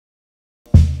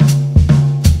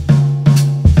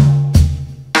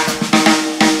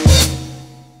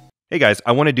Hey guys,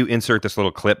 I wanted to insert this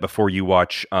little clip before you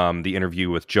watch the interview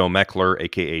with Joe Mekler,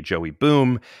 aka Joey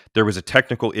Boom. There was a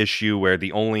technical issue where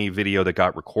the only video that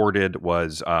got recorded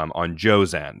was on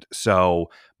Joe's end. So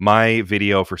my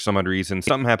video, for some odd reason,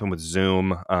 something happened with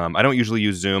Zoom. I don't usually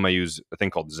use Zoom. I use a thing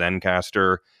called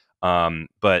Zencaster.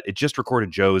 But it just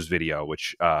recorded Joe's video,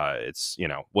 which it's,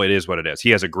 well, it is what it is. He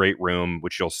has a great room,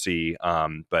 which you'll see.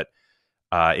 But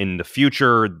in the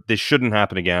future, this shouldn't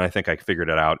happen again. I think I figured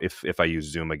it out if I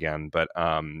use Zoom again. But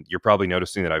you're probably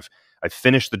noticing that I've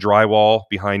finished the drywall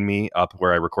behind me up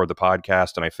where I record the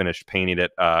podcast, and I finished painting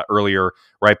it earlier,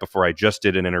 right before I just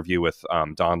did an interview with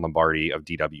Don Lombardi of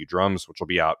DW Drums, which will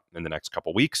be out in the next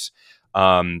couple weeks.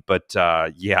 No,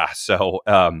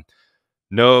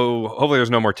 hopefully there's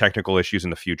no more technical issues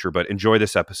in the future, but enjoy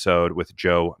this episode with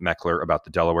Joe Mekler about the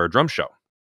Delaware Drum Show.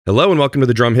 Hello and welcome to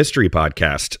the Drum History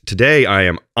Podcast. Today I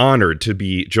am honored to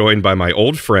be joined by my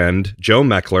old friend, Joe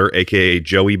Mekler, aka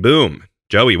Joey Boom.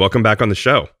 Joey, welcome back on the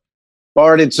show.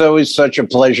 Bart, it's always such a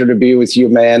pleasure to be with you,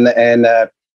 man. And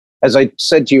as I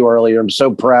said to you earlier, I'm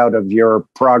so proud of your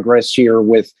progress here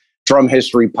with Drum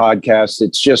History Podcast.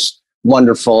 It's just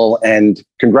wonderful, and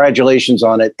congratulations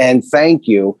on it. And thank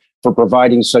you for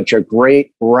providing such a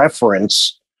great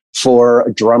reference for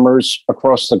drummers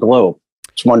across the globe.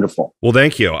 It's wonderful. Well,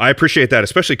 thank you. I appreciate that,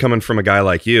 especially coming from a guy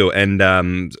like you.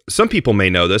 And some people may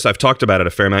know this. I've talked about it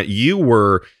a fair amount. You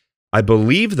were, I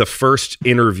believe, the first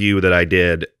interview that I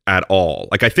did at all.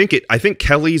 Like, I think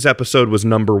Kelly's episode was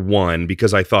number 1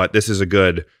 because I thought this is a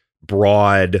good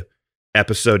broad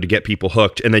episode to get people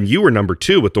hooked. And then you were number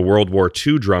 2 with the World War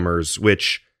II drummers,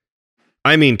 which,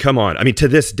 I mean, come on. I mean, to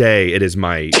this day, it is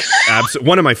my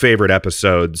one of my favorite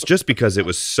episodes, just because it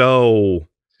was so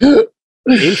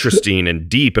interesting and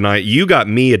deep. And you got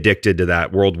me addicted to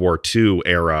that World War II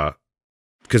era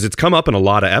because it's come up in a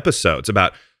lot of episodes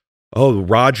about, oh,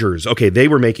 Rogers. Okay, they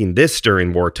were making this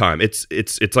during wartime. It's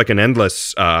like an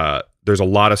endless. There's a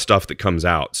lot of stuff that comes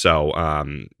out. So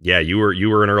yeah, you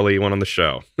were an early one on the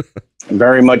show.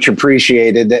 Very much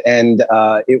appreciated, and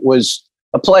it was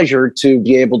a pleasure to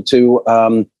be able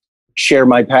to share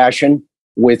my passion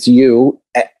with you,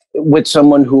 with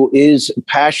someone who is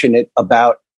passionate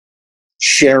about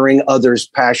sharing others'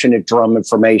 passionate drum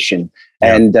information.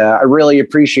 Yeah. And I really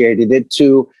appreciated it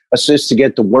to assist to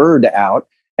get the word out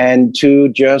and to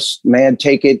just,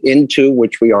 take it into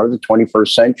which we are, the 21st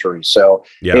century. So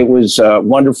yeah. It was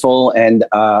wonderful. And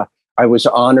I was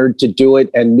honored to do it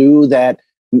and knew that,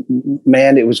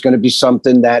 it was going to be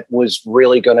something that was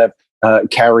really going to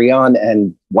carry on.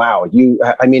 And wow,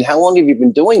 how long have you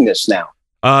been doing this now?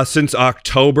 Since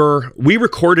October. We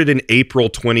recorded in April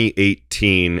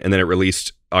 2018, and then it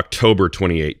released October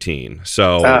 2018.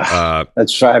 So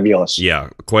that's fabulous. Yeah,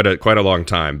 quite a long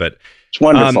time, but it's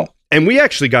wonderful. And we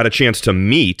actually got a chance to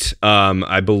meet,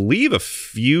 I believe, a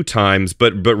few times,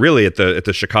 but really at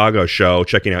the Chicago show,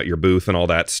 checking out your booth and all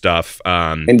that stuff.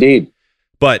 Indeed.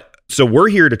 But so we're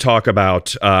here to talk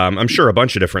about, I'm sure, a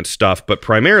bunch of different stuff, but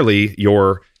primarily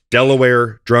your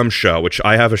Delaware Drum Show, which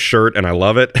I have a shirt and I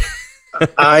love it.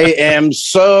 I am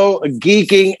so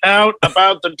geeking out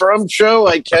about the drum show.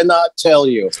 I cannot tell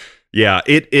you. Yeah,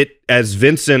 it as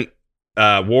Vincent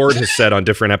Ward has said on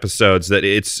different episodes, that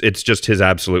it's just his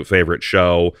absolute favorite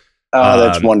show. Oh,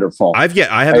 that's wonderful. I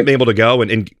haven't been able to go,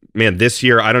 and man, this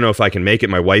year I don't know if I can make it.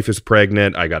 My wife is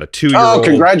pregnant. I got a 2-year-old. Oh,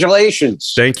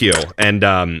 congratulations! Thank you.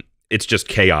 And it's just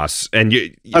chaos. And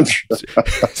I'm sure.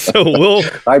 So we'll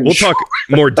talk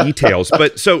more details.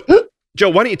 But so, Joe,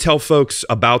 why don't you tell folks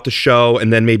about the show,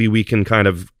 and then maybe we can kind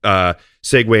of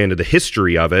segue into the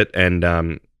history of it, and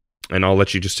I'll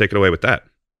let you just take it away with that.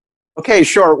 Okay,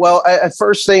 sure. Well,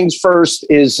 first things first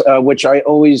is, which I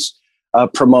always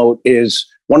promote, is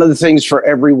one of the things for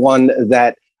everyone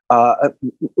that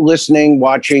listening,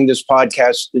 watching this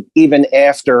podcast, even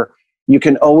after, you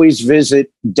can always visit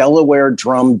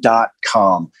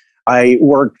DelawareDrum.com. I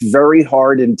worked very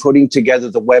hard in putting together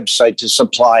the website to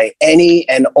supply any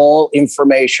and all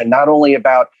information, not only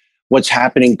about what's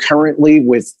happening currently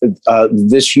with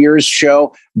this year's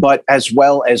show, but as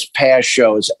well as past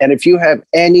shows. And if you have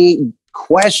any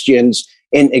questions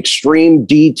in extreme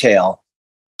detail,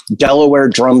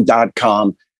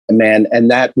 DelawareDrum.com,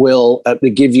 and that will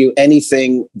give you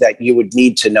anything that you would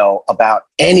need to know about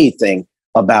anything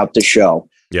about the show.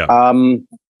 Yeah.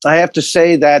 I have to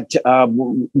say that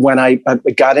when I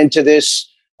got into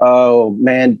this,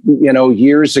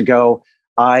 years ago,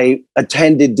 I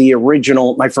attended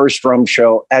my first drum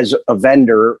show as a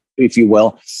vendor, if you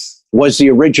will, was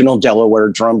the original Delaware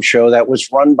Drum Show that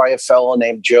was run by a fellow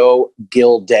named Joe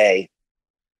Gilday.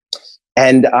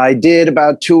 And I did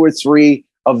about 2 or 3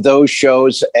 of those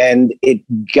shows, and it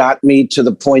got me to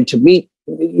the point to meet,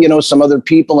 some other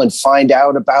people and find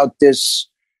out about this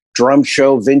drum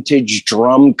show, vintage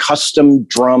drum, custom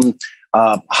drum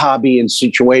hobby and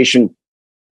situation.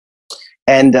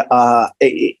 And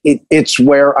it's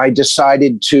where I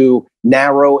decided to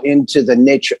narrow into the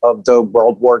niche of the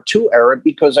World War II era,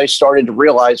 because I started to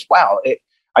realize, wow,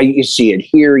 you see it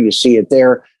here, you see it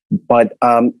there, but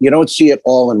you don't see it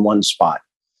all in one spot.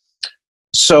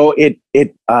 So it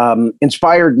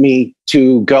inspired me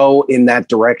to go in that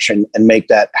direction and make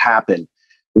that happen.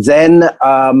 Then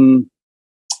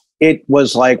it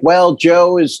was like, well,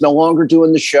 Joe is no longer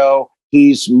doing the show.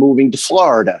 He's moving to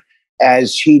Florida,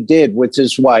 as he did with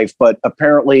his wife. But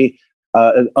apparently,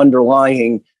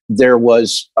 underlying, there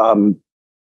was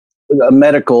a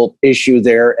medical issue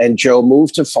there, and Joe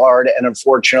moved to Florida. And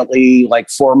unfortunately, like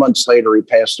 4 months later, he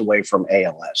passed away from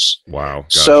ALS. Wow.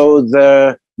 Gosh. So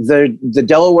the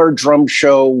Delaware Drum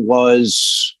Show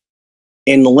was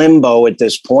in limbo at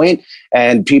this point,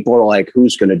 and people are like,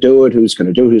 who's going to do it? Who's going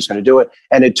to do it?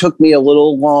 And it took me a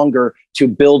little longer to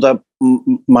build up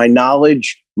my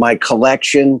knowledge, my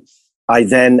collection. I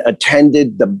then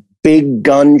attended the big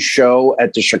gun show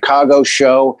at the Chicago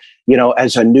show,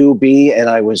 as a newbie, and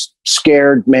I was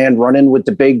scared, man, running with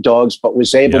the big dogs, but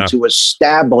was able to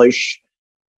establish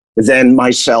then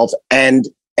myself and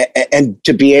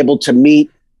to be able to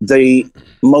meet the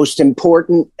most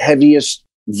important, heaviest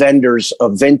vendors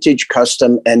of vintage,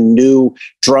 custom, and new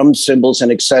drum cymbals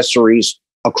and accessories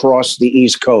across the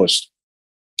East Coast.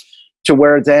 To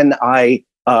where then I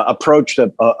approached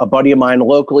a buddy of mine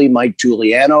locally, Mike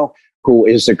Giuliano, who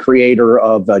is the creator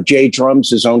of J Drums,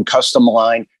 his own custom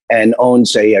line, and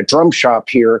owns a drum shop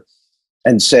here,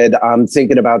 and said, I'm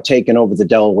thinking about taking over the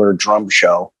Delaware Drum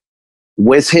Show.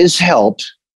 With his help,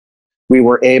 we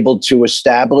were able to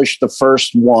establish the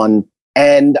first one.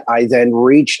 And I then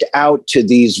reached out to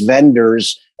these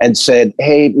vendors and said,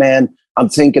 hey, man, I'm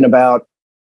thinking about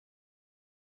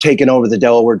taking over the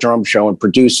Delaware Drum Show and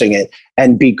producing it.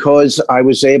 And because I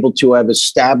was able to have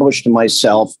established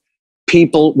myself,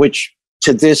 people, which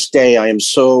to this day, I am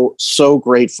so, so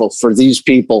grateful for these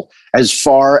people, as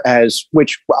far as,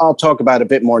 which I'll talk about a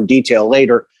bit more in detail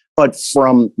later, but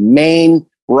from Maine,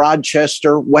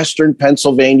 Rochester, Western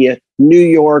Pennsylvania, New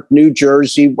York, New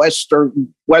Jersey, West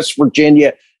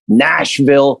Virginia,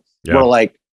 Nashville,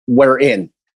 we're in.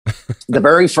 The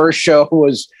very first show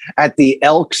was at the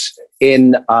Elks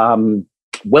in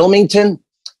Wilmington.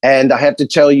 And I have to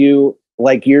tell you,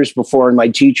 like years before in my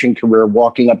teaching career,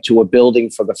 walking up to a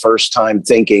building for the first time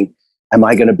thinking, am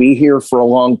I going to be here for a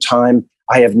long time?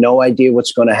 I have no idea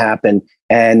what's going to happen.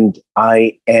 And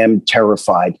I am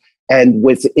terrified. And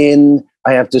within,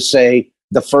 I have to say,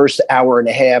 the first hour and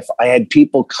a half, I had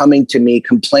people coming to me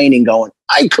complaining, going,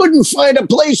 I couldn't find a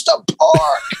place to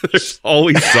park. There's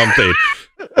always something.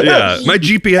 Yeah, my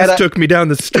GPS took me down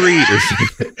the street. Or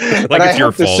something. Like it's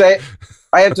your fault.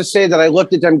 I have to say that I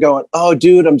looked at them going, oh,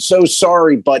 dude, I'm so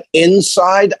sorry. But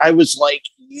inside, I was like,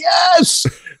 yes.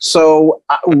 So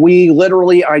we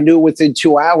literally, I knew within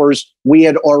 2 hours, we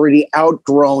had already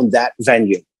outgrown that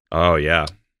venue. Oh, yeah.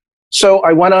 So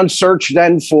I went on search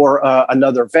then for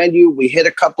another venue. We hit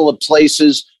a couple of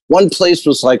places. One place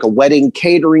was like a wedding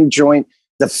catering joint.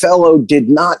 The fellow did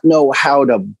not know how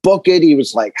to book it. He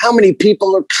was like, how many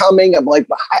people are coming? I'm like,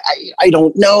 I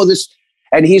don't know this.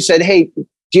 And he said, hey,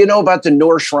 do you know about the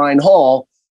North Shrine Hall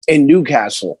in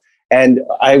Newcastle? And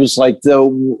I was like, the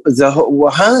who?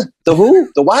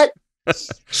 The what?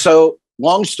 So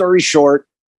long story short,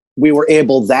 we were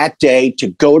able that day to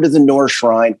go to the North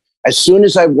Shrine. As soon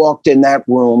as I walked in that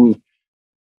room,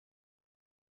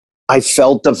 I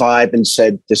felt the vibe and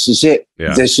said, this is it.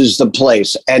 Yeah. This is the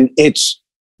place. And it's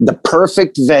the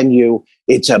perfect venue.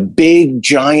 It's a big,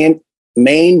 giant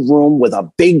main room with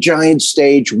a big, giant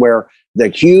stage where the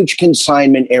huge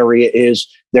consignment area is.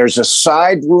 There's a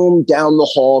side room down the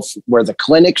hall where the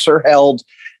clinics are held.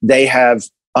 They have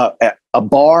a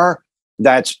bar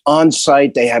that's on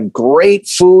site. They have great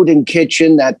food and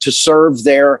kitchen to serve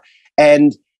there.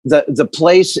 And the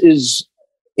place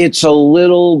it's a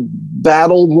little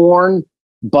battle worn,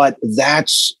 but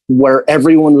that's where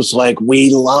everyone was like, we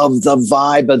love the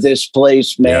vibe of this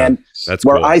place, man. Yeah, that's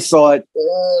where cool. I thought,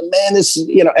 man, this,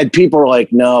 and people were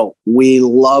like, no, we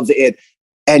love it.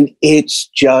 And it's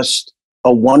just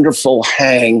a wonderful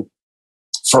hang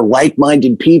for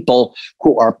like-minded people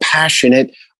who are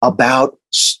passionate about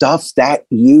stuff that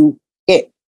you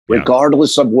hit,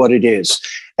 regardless of what it is.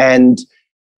 And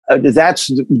that's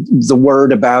the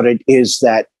word about it, is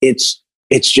that it's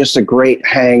just a great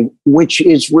hang, which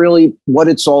is really what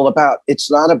it's all about.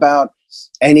 It's not about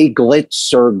any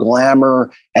glitz or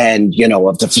glamour and,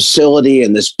 of the facility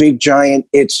and this big giant.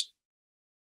 It's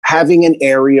having an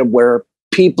area where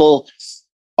people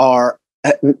are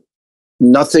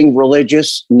nothing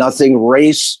religious, nothing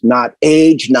race, not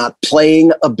age, not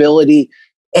playing ability,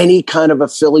 any kind of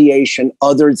affiliation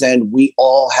other than we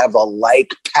all have a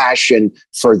like passion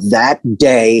for that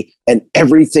day, and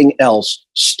everything else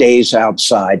stays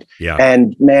outside. Yeah.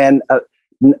 And man,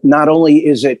 not only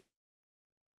is it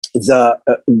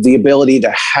the ability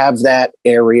to have that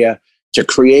area, to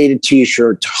create a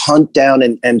t-shirt, to hunt down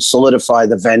and solidify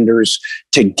the vendors,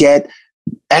 to get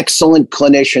excellent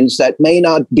clinicians that may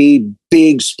not be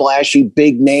big, splashy,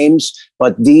 big names,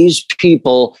 but these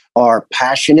people are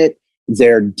passionate.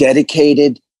 They're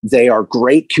dedicated. They are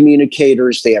great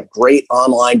communicators. They have great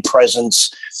online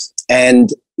presence. And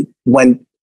when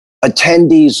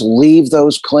attendees leave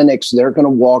those clinics, they're going to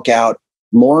walk out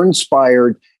more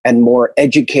inspired and more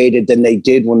educated than they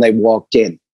did when they walked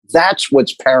in. That's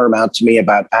what's paramount to me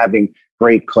about having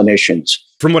great clinicians.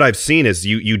 From what I've seen is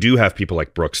you do have people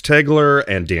like Brooks Tegler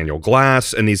and Daniel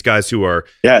Glass and these guys who are,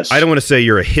 yes, I don't want to say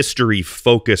you're a history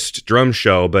focused drum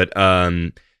show, but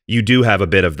you do have a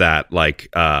bit of that, like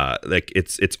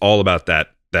it's all about that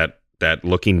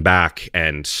looking back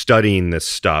and studying this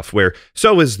stuff, where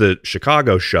so is the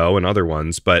Chicago show and other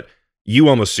ones, but you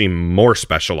almost seem more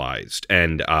specialized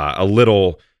and a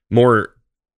little more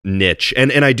niche.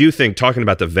 And I do think, talking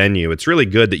about the venue, it's really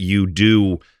good that you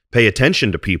do pay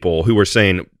attention to people who are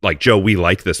saying, like, Joe, we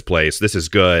like this place, this is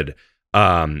good,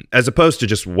 as opposed to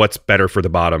just what's better for the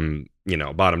bottom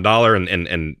dollar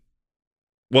and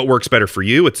what works better for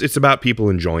you. It's about people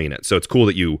enjoying it. So it's cool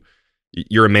that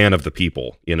you're a man of the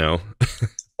people,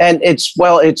 And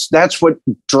that's what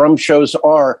drum shows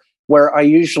are, where I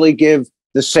usually give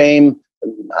the same,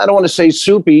 I don't want to say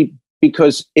soupy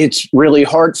because it's really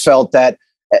heartfelt, that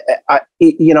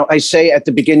I say at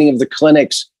the beginning of the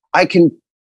clinics, I can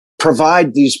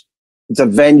provide the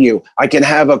venue. I can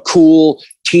have a cool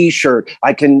t-shirt.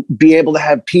 I can be able to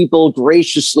have people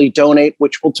graciously donate,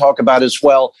 which we'll talk about as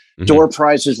well. Mm-hmm. Door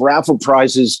prizes, raffle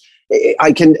prizes.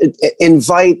 I can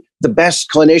invite the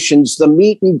best clinicians, the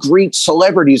meet and greet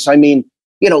celebrities. I mean,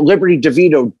 Liberty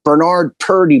DeVito, Bernard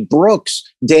Purdy, Brooks,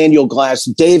 Daniel Glass,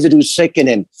 David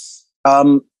Usikinen.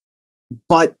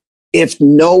 But if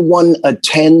no one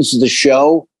attends the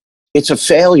show, it's a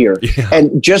failure. Yeah.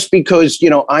 And just because,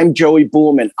 I'm Joey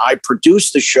Boom and I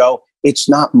produce the show, it's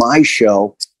not my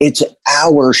show. It's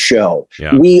our show.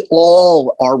 Yeah. We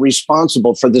all are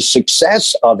responsible for the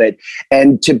success of it.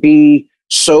 And to be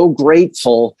so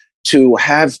grateful to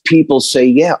have people say,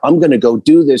 yeah, I'm going to go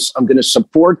do this. I'm going to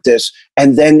support this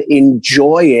and then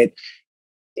enjoy it.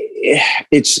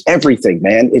 It's everything,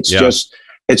 man. It's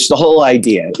it's the whole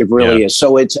idea. It really is.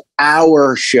 So it's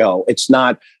our show. It's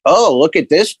not, oh, look at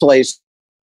this place.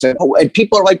 And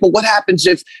people are like, well, what happens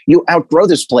if you outgrow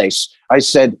this place? I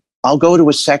said, I'll go to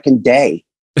a second day.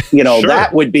 Sure.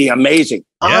 That would be amazing.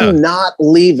 Yeah. I'm not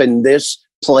leaving this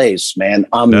place, man.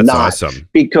 That's not. Awesome.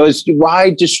 Because why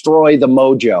destroy the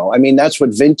mojo? I mean, that's what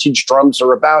vintage drums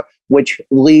are about, which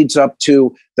leads up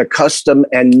to the custom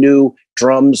and new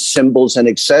drums, cymbals, and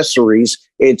accessories.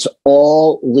 It's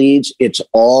all leads, it's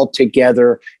all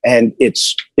together, and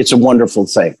it's a wonderful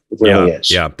thing. It really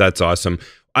is. Yeah, that's awesome.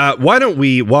 Why don't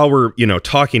we, while we're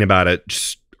talking about it,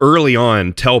 just early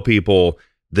on, tell people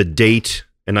the date,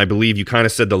 and I believe you kind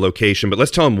of said the location, but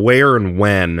let's tell them where and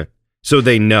when, so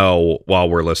they know while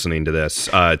we're listening to this.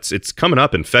 It's coming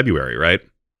up in February, right?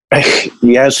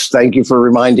 Yes, thank you for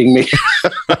reminding me.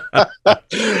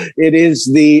 It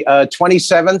is the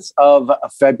 27th of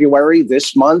February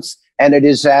this month, and it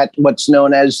is at what's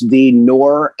known as the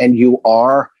Noor and You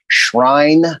Are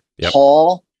Shrine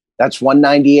Hall. That's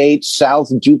 198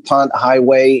 South DuPont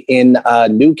Highway in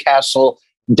Newcastle,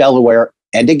 Delaware.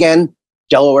 And again,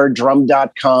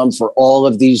 DelawareDrum.com for all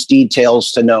of these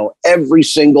details to know every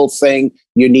single thing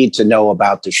you need to know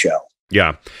about the show.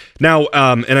 Yeah. Now,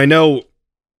 and I know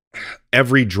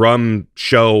every drum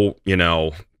show,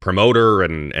 promoter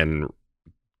and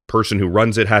person who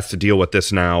runs it has to deal with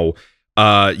this now.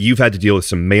 You've had to deal with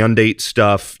some mandate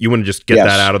stuff. You want to just get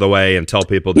that out of the way and tell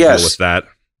people to deal with that?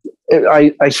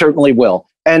 I certainly will.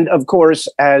 And of course,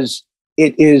 as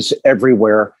it is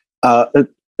everywhere,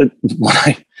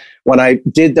 when I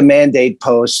did the mandate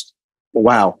post,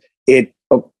 wow, it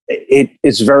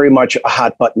is very much a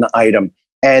hot button item.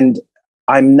 And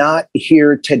I'm not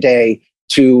here today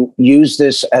to use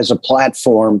this as a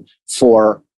platform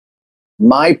for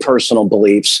my personal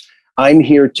beliefs. I'm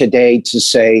here today to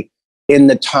say, in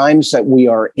the times that we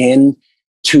are in,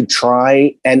 to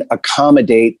try and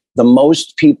accommodate the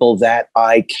most people that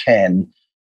I can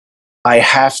I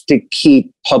have to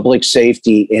keep public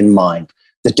safety in mind.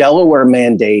 The Delaware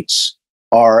mandates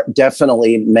are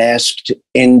definitely masked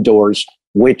indoors,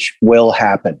 which will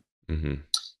happen. Mm-hmm.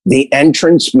 The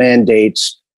entrance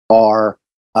mandates are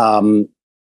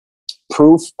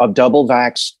proof of double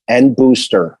vax and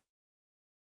booster,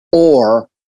 or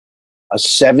a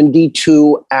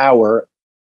 72-hour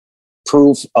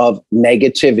proof of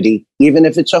negativity, even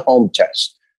if it's a home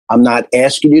test. I'm not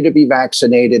asking you to be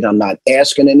vaccinated. I'm not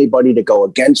asking anybody to go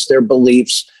against their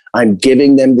beliefs. I'm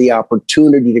giving them the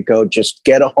opportunity to go just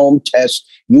get a home test.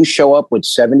 You show up with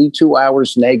 72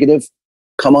 hours negative,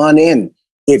 come on in.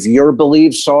 If your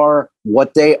beliefs are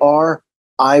what they are,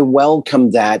 I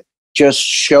welcome that. Just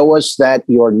show us that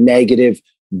you're negative.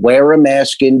 Wear a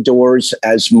mask indoors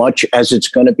as much as it's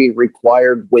going to be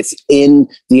required within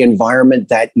the environment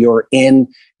that you're in,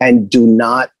 and do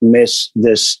not miss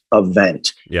this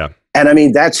event. Yeah. And I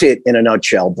mean, that's it in a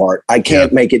nutshell, Bart. I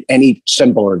can't make it any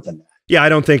simpler than that. Yeah, I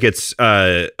don't think it's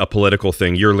a political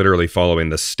thing. You're literally following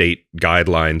the state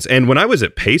guidelines. And when I was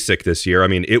at PASIC this year, I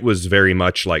mean, it was very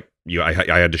much like I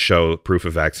had to show proof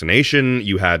of vaccination.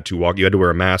 You had to wear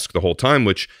a mask the whole time,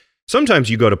 which sometimes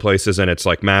you go to places and it's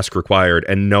like mask required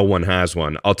and no one has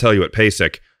one. I'll tell you at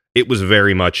PASIC, it was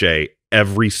very much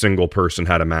every single person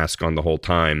had a mask on the whole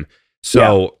time.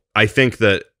 So I think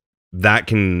that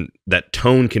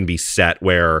tone can be set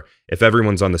where if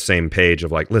everyone's on the same page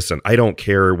of like, listen, I don't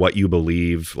care what you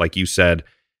believe, like you said,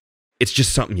 it's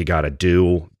just something you got to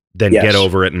do, then get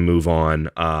over it and move on.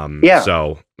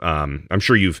 So I'm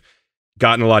sure you've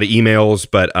gotten a lot of emails,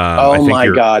 but I think my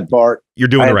God, Bart, you're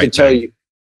doing the right thing. I have to tell you,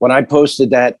 when I posted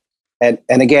that, and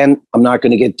again, I'm not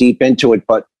going to get deep into it,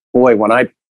 but boy, when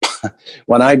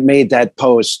I made that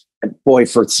post, boy,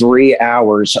 for 3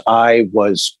 hours, I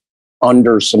was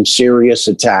under some serious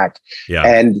attack. Yeah.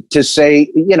 And to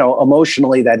say,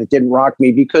 emotionally that it didn't rock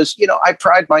me, because, I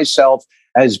pride myself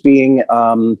as being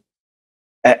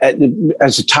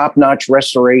as a top-notch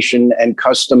restoration and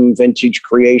custom vintage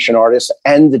creation artist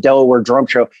and the Delaware Drum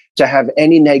Show, to have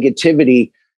any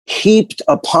negativity heaped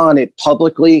upon it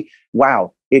publicly.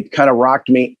 Wow. It kind of rocked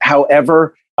me.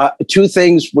 However, two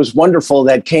things was wonderful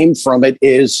that came from it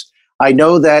is I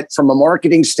know that from a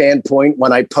marketing standpoint,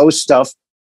 when I post stuff,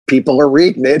 people are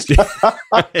reading it.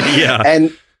 Yeah.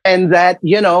 And that,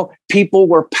 people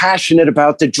were passionate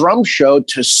about the drum show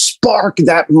to spark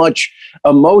that much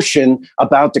emotion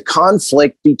about the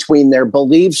conflict between their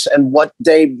beliefs and what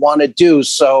they want to do.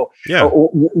 So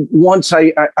once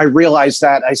I realized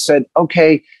that, I said,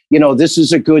 okay, this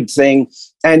is a good thing.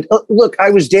 And look, I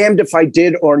was damned if I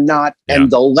did or not. Yeah.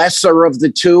 And the lesser of the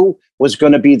two was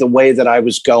going to be the way that I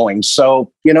was going.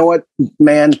 So, you know what,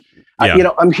 man? Yeah.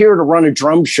 I'm here to run a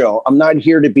drum show. I'm not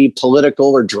here to be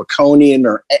political or draconian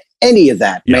or any of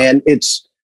that, man. It's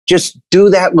just do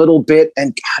that little bit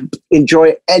and enjoy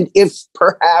it. And if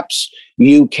perhaps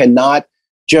you cannot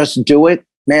just do it,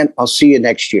 man, I'll see you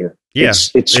next year. Yeah,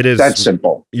 it is that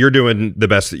simple. You're doing the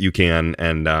best that you can.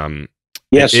 And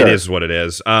yes, it is what it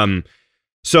is.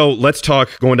 So let's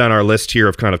talk, going down our list here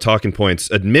of kind of talking points,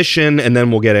 admission, and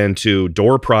then we'll get into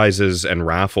door prizes and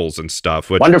raffles and stuff.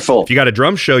 Which, wonderful. If you got a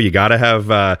drum show, you got to have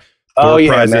door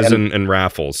prizes and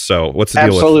raffles. So what's the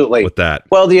deal with that?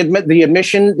 Well, the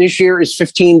admission this year is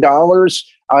 $15.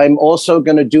 I'm also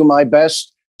going to do my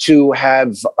best to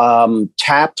have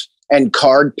tap and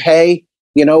card pay,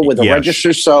 with a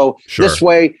register. So this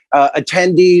way,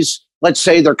 attendees, let's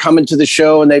say they're coming to the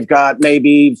show and they've got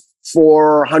maybe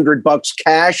 $400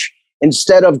 cash,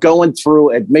 instead of going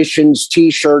through admissions,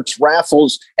 t-shirts,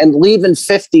 raffles, and leaving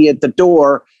 50 at the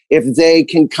door. If they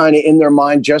can kind of in their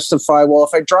mind justify, well, if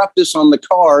I drop this on the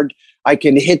card, I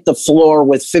can hit the floor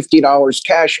with $50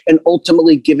 cash and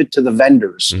ultimately give it to the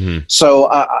vendors. Mm-hmm. So,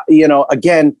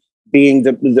 again, being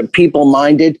the people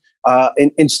minded,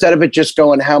 instead of it just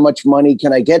going, how much money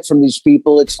can I get from these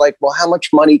people? It's like, well, how much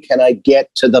money can I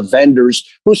get to the vendors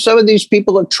who some of these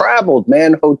people have traveled,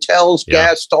 man, hotels,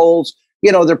 gas tolls,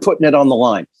 they're putting it on the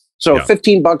line. So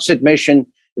 $15 admission,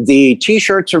 the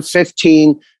t-shirts are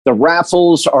 15. The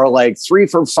raffles are like 3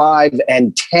 for $5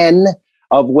 and 10,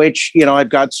 of which, I've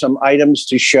got some items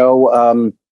to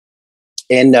show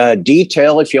in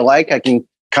detail. If you like, I can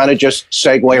kind of just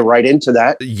segue right into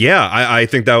that. Yeah, I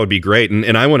think that would be great.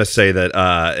 And I want to say that,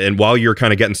 and while you're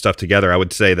kind of getting stuff together, I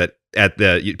would say that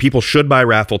people should buy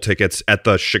raffle tickets at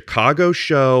the Chicago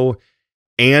show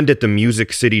and at the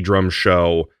Music City Drum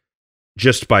Show.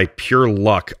 Just by pure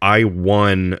luck, I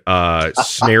won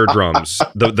snare drums,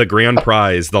 the grand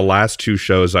prize, the last two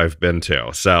shows I've been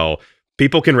to. So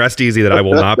People can rest easy that I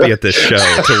will not be at this show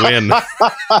to win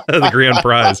the grand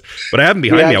prize. But I have them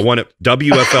behind me. I won a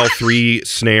WFL3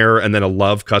 snare and then a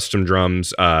Love Custom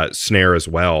Drums snare as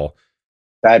well.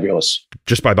 Fabulous.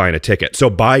 Just by buying a ticket.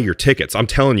 So buy your tickets. I'm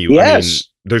telling you, yes. I mean,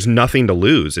 there's nothing to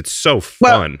lose. It's so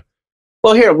fun.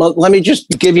 Well, here, let me just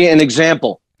give you an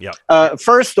example. Yeah.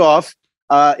 First off,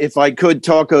 if I could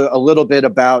talk a little bit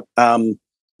about,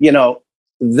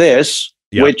 this,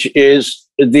 which is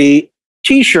the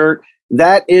T-shirt.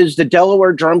 That is the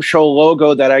Delaware Drum Show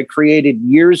logo that I created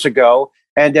years ago.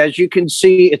 And as you can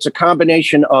see, it's a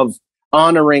combination of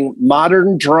honoring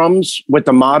modern drums with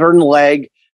the modern leg,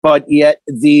 but yet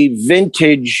the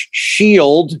vintage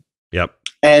shield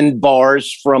and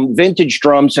bars from vintage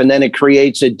drums, and then it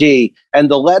creates a D. And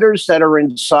the letters that are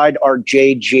inside are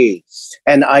JG.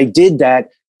 And I did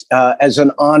that as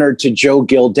an honor to Joe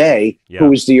Gilday, who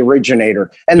was the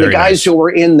originator. And very the guys who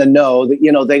were in the know,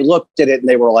 that they looked at it and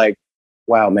they were like,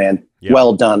 wow, man,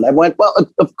 well done. I went, well,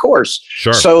 of course.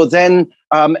 Sure. So then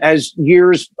as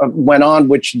years went on,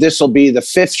 which this will be the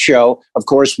 5th show, of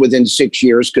course, within 6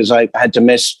 years, because I had to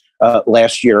miss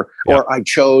last year, or I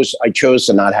chose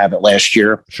to not have it last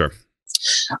year. Sure.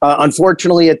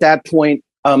 Unfortunately, at that point,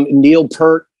 Neil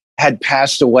Peart had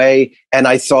passed away, and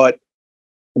I thought,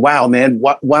 wow, man,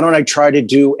 why don't I try to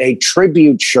do a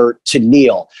tribute shirt to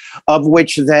Neil, of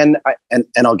which then, and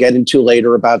I'll get into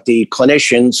later about the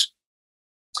clinicians.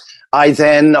 I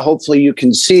then, hopefully you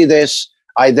can see this,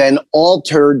 I then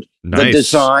altered the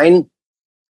design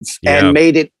and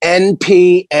made it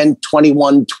NP and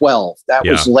 2112. That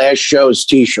was last show's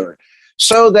T-shirt.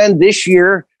 So then this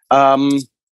year,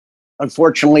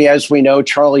 unfortunately, as we know,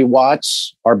 Charlie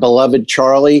Watts, our beloved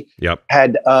Charlie,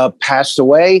 had passed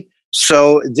away.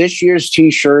 So this year's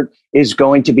T-shirt is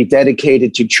going to be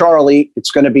dedicated to Charlie.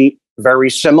 It's going to be very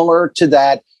similar to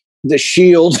that. The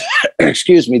shield,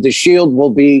 the shield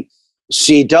will be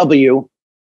CW.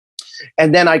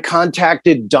 And then I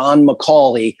contacted Don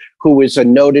McCauley, who is a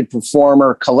noted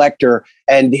performer, collector,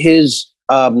 and his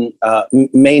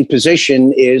main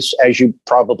position is, as you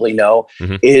probably know,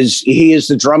 he is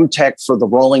the drum tech for the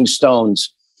Rolling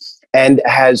Stones and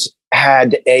has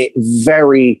had a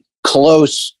very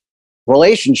close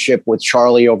relationship with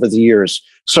Charlie over the years.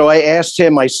 So I asked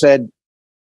him, I said,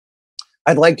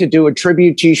 I'd like to do a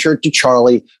tribute T-shirt to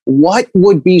Charlie. What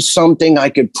would be something I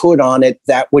could put on it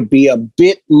that would be a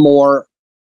bit more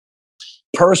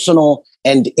personal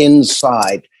and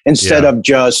inside, instead of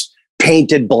just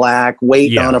painted black,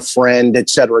 waiting on a friend, et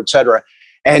cetera, et cetera.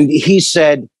 And he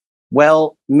said,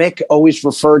 well, Mick always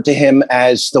referred to him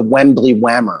as the Wembley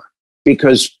Whammer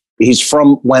because he's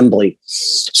from Wembley.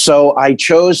 So I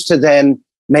chose to then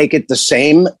make it the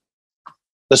same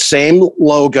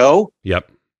logo.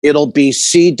 It'll be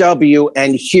CW,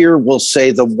 and here we'll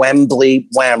say the Wembley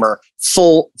Whammer,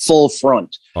 full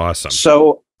front. Awesome.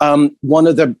 So one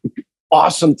of the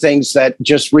awesome things that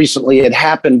just recently had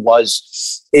happened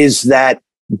is that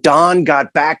Don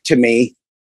got back to me,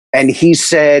 and he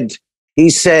said,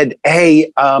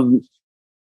 hey,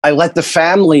 I let the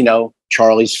family know,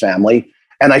 Charlie's family,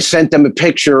 and I sent them a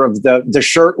picture of the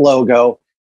shirt logo,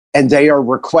 and they are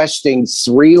requesting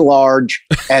 3 large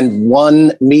and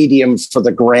 1 medium for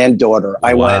the granddaughter.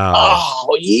 I went,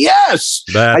 oh, yes.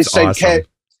 That's I said, awesome.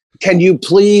 Can you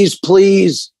please,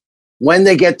 when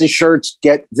they get the shirts,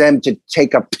 get them to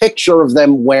take a picture of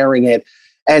them wearing it?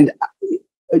 And,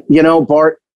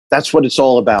 Bart, that's what it's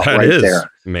all about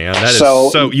there. Man, that is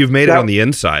so you've made it on the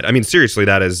inside. I mean, seriously,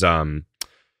 that is,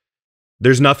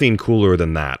 there's nothing cooler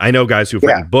than that. I know guys who've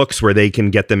written books where they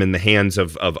can get them in the hands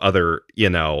of other,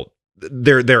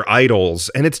 their idols.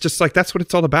 And it's just like, that's what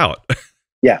it's all about.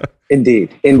 Yeah,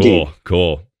 indeed.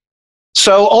 Cool.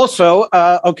 So also,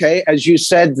 as you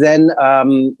said, then,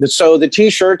 so the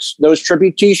T-shirts, those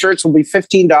tribute T-shirts will be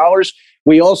 $15.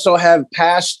 We also have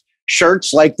past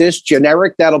shirts like this,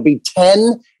 generic, that'll be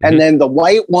 10. And then the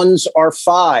white ones are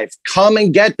 5. Come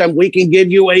and get them. We can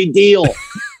give you a deal.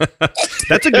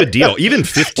 That's a good deal. Even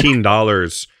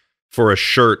 $15 for a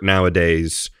shirt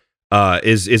nowadays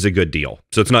is a good deal.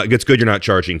 So it's good you're not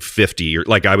charging $50. Or,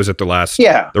 like I was at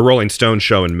the Rolling Stone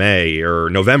show in May or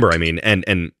November, and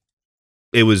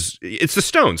it's the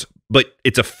Stones, but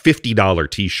it's a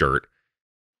 $50 T-shirt.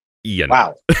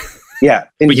 Wow. Yeah.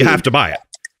 But you have to buy it.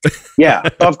 Yeah,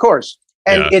 of course.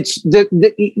 And it's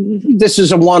this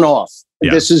is a one-off.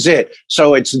 This is it.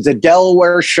 So it's the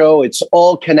Delaware show. It's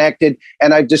all connected.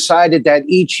 And I've decided that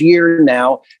each year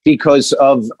now, because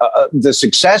of the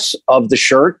success of the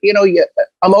shirt,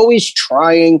 I'm always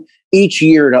trying each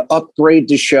year to upgrade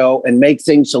the show and make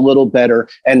things a little better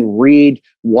and read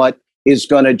what is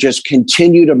going to just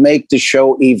continue to make the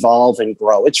show evolve and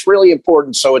grow. It's really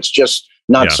important. So it's just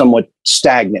not somewhat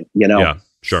stagnant, you know? Yeah,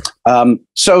 sure.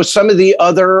 So some of the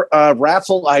other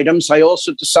raffle items, I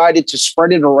also decided to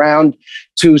spread it around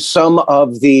to some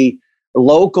of the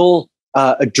local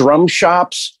drum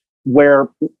shops where,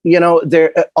 you know,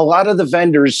 there a lot of the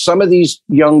vendors, some of these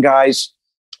young guys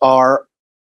are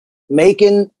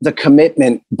making the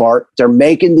commitment, Bart. They're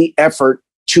making the effort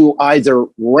to either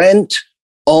rent,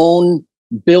 own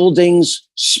buildings,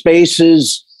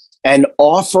 spaces, and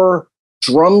offer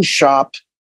drum shop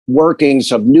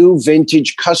workings of new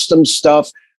vintage custom stuff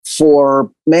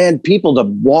for people to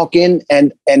walk in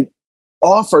and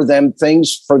offer them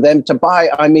things for them to buy.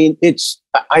 I mean,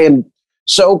 I am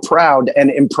so proud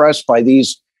and impressed by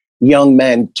these young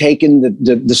men taking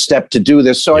the step to do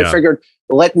this. So I figured,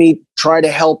 let me try to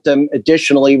help them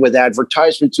additionally with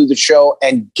advertisement to the show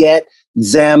and get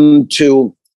them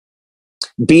to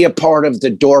be a part of the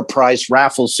door prize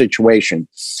raffle situation.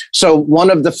 So one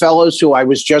of the fellows who I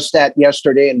was just at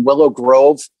yesterday in Willow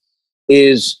Grove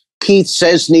is Keith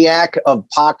Sesniak of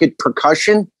Pocket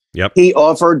Percussion. Yep. He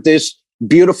offered this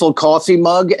beautiful coffee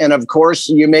mug. And of course,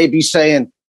 you may be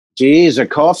saying, geez, a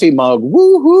coffee mug.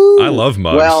 Woohoo. I love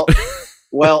mugs.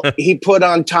 Well, he put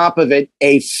on top of it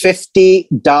a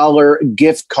 $50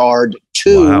 gift card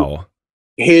to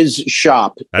his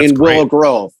shop in Willow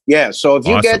Grove. Yeah. So if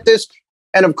you get this,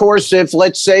 and of course, if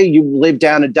let's say you live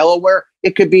down in Delaware,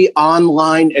 it could be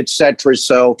online, etc.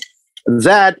 So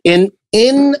that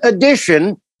in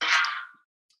addition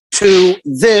to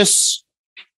this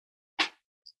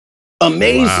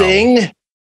amazing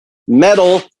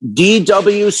metal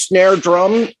DW snare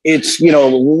drum. It's, you know,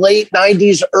 late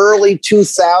 90s, early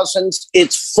 2000s.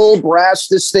 It's full brass.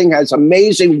 This thing has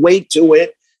amazing weight to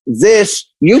it.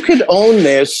 You could own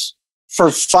this for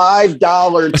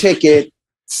 $5 ticket,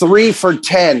 3 for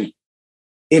 $10.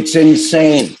 It's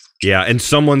insane. Yeah, and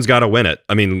someone's got to win it.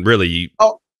 I mean, really.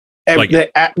 Man,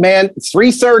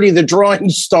 3:30 the drawing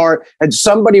start, and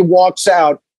somebody walks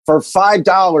out for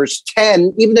 $5,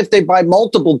 10, even if they buy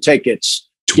multiple tickets.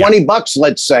 $20,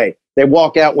 let's say, they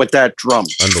walk out with that drum.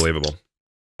 Unbelievable.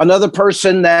 Another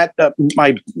person that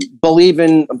I believe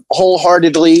in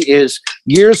wholeheartedly is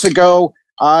years ago,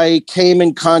 I came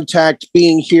in contact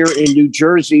being here in New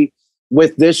Jersey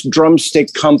with this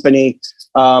drumstick company,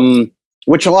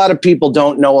 which a lot of people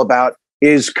don't know about,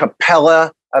 is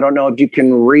Capella. I don't know if you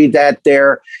can read that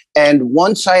there. And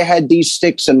once I had these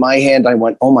sticks in my hand, I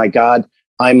went, oh my God,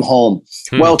 I'm home.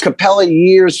 Well, Capella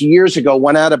years ago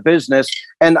went out of business,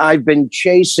 and I've been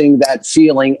chasing that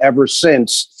feeling ever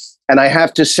since. And I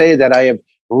have to say that I have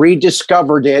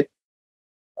rediscovered it.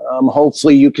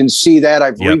 Hopefully you can see that.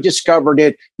 I've rediscovered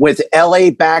it with LA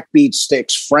Backbeat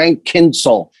Sticks, Frank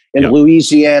Kinsel in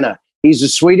Louisiana. He's the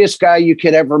sweetest guy you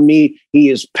could ever meet. He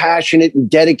is passionate and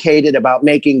dedicated about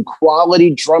making quality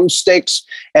drumsticks,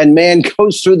 and man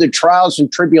goes through the trials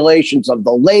and tribulations of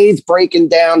the lathe breaking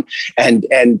down and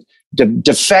the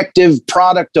defective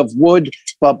product of wood.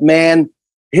 But man,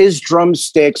 his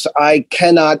drumsticks, I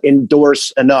cannot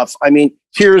endorse enough. I mean,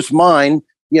 here's mine,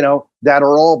 you know, that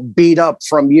are all beat up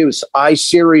from use. I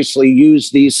seriously use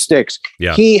these sticks.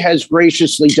 Yeah. He has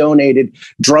graciously donated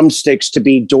drumsticks to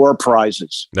be door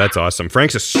prizes. That's awesome.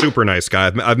 Frank's a super nice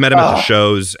guy. I've met him at the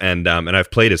shows, and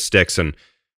I've played his sticks, and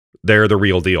they're the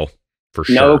real deal for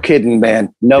sure. No kidding,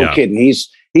 man. No kidding.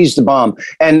 He's the bomb.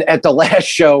 And at the last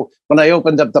show, when I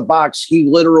opened up the box, he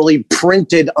literally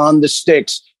printed on the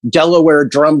sticks Delaware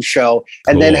Drum Show,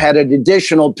 and then had an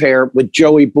additional pair with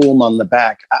Joey Boom on the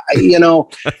back. You know,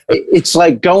 it's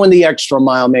like going the extra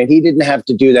mile, man. He didn't have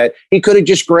to do that. He could have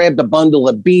just grabbed a bundle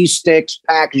of B sticks,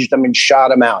 packaged them, and shot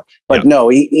them out. But no,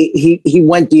 he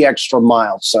went the extra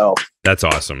mile. So that's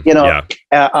awesome. You know,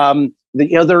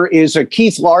 the other is a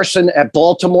Keith Larson at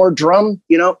Baltimore Drum.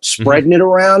 You know, spreading it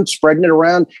around.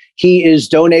 He is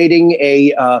donating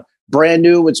a brand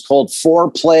new. It's called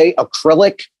 4-play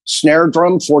acrylic snare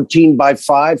drum,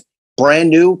 14x5, brand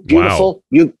new, beautiful.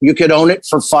 Wow. You could own it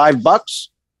for $5.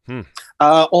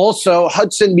 Also,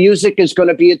 Hudson Music is going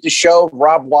to be at the show.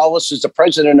 Rob Wallace is the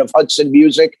president of Hudson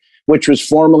Music, which was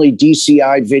formerly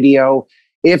DCI Video.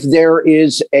 If there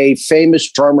is a famous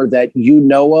drummer that you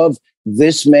know of,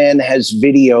 this man has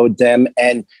videoed them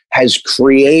and has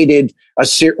created a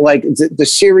the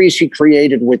series he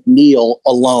created with Neil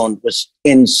alone was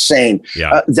insane.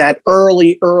 That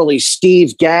early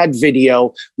Steve Gadd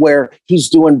video where he's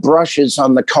doing brushes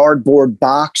on the cardboard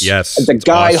box. Yes, the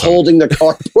guy holding the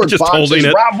cardboard box is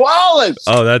Rob Wallace.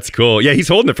 Oh, that's cool. Yeah, he's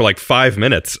holding it for like 5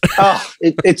 minutes.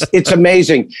 It's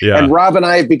amazing. And Rob and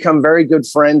I have become very good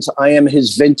friends. I am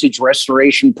his vintage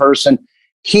restoration person.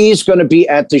 He's going to be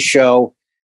at the show.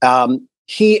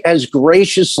 He has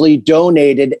graciously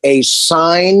donated a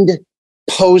signed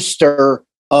poster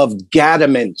of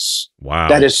Gadaments. Wow.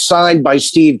 That is signed by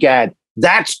Steve Gadd.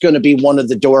 That's going to be one of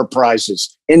the door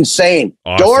prizes. Insane.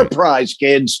 Awesome. Door prize,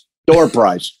 kids. Door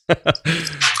prize.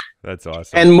 That's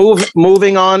awesome. And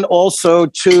moving on also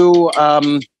to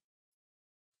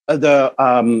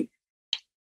the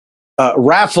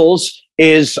raffles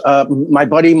is my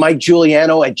buddy Mike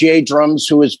Giuliano at J Drums,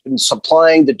 who has been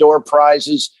supplying the door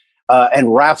prizes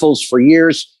and raffles for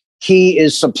years. He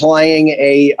is supplying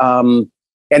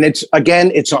and it's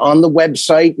on the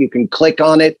website. You can click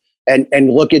on it and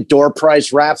look at door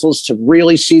prize raffles to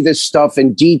really see this stuff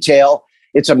in detail.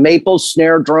 It's a maple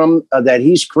snare drum that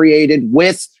he's created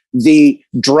with the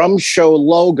Drum Show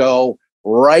logo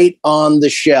right on the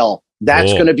shell.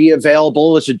 That's going to be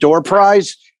available as a door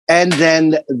prize. And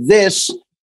then this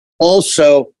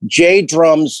also, J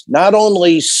Drums, not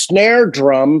only snare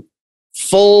drum,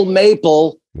 full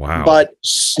maple, but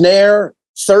snare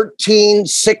 13,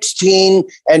 16,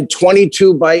 and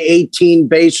 22 by 18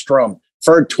 bass drum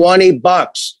for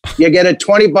 $20. You get a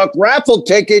 $20 raffle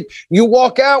ticket. You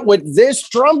walk out with this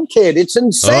drum kit. It's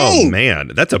insane. Oh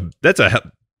man, that's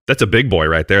a big boy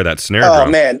right there. That snare drum.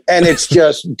 Oh man, and it's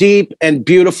just deep and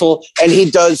beautiful. And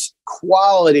he does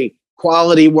quality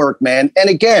work, man. And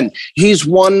again, he's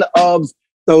one of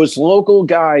those local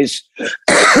guys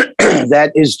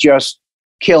that is just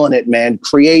killing it, man.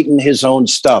 Creating his own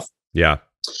stuff. Yeah.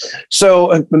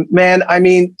 So, man, I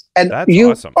mean, and that's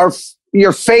you awesome.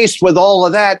 You're faced with all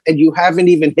of that, and you haven't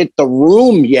even hit the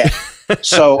room yet.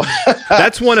 So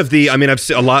that's one of the. I mean, I've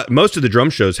seen a lot. Most of the drum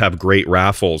shows have great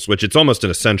raffles, which it's almost an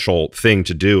essential thing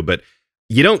to do. But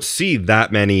you don't see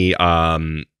that many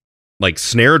like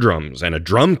snare drums and a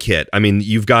drum kit. I mean,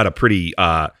 you've got a pretty.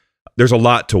 There's a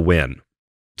lot to win,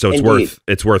 so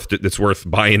it's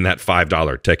worth buying that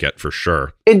 $5 ticket for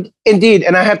sure. Indeed,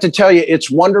 and I have to tell you,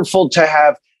 it's wonderful to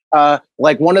have.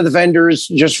 Like one of the vendors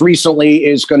just recently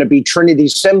is going to be Trinity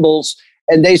Cymbals,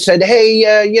 and they said,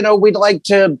 "Hey, we'd like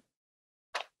to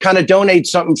kind of donate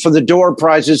something for the door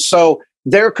prizes." So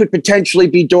there could potentially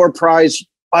be door prize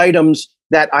items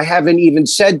that I haven't even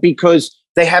said because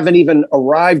they haven't even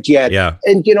arrived yet. Yeah.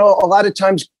 And a lot of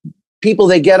times people,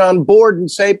 they get on board and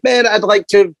say, "Man, I'd like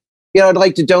to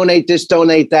donate this,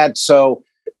 donate that." So.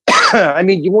 I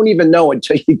mean, you won't even know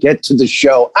until you get to the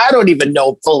show. I don't even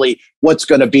know fully what's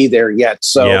going to be there yet.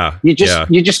 So you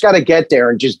just got to get there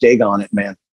and just dig on it,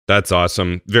 man. That's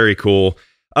awesome. Very cool.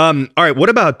 All right. What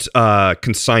about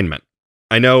consignment?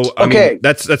 I know. I mean,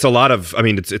 that's a lot of. I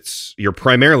mean, it's you're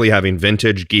primarily having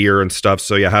vintage gear and stuff.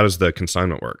 So yeah, how does the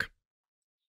consignment work?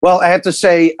 Well, I have to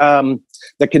say,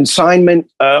 the consignment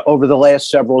over the last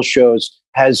several shows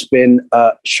has been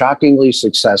shockingly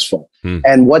successful.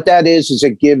 And what that is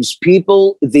it gives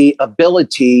people the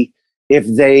ability, if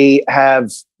they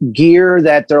have gear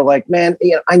that they're like, man,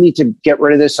 I need to get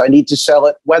rid of this. I need to sell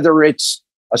it, whether it's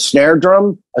a snare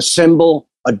drum, a cymbal,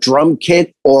 a drum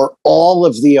kit, or all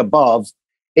of the above,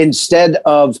 instead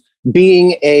of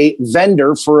being a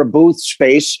vendor for a booth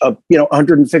space of,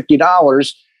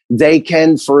 $150, they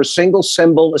can, for a single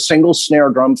cymbal, a single snare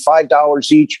drum,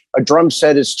 $5 each. A drum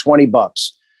set is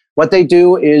 $20. What they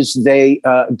do is they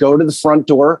go to the front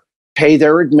door, pay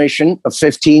their admission of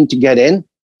 $15 to get in.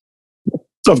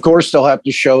 Of course, they'll have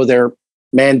to show their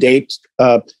mandate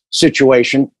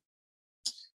situation.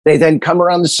 They then come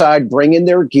around the side, bring in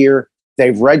their gear.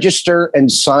 They register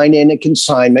and sign in a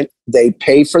consignment. They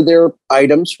pay for their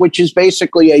items, which is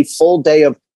basically a full day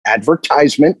of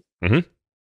advertisement. Mm-hmm.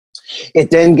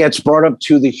 It then gets brought up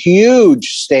to the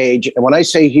huge stage. And when I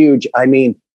say huge, I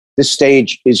mean, the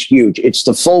stage is huge. It's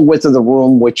the full width of the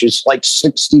room, which is like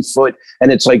 60 foot,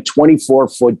 and it's like 24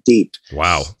 foot deep.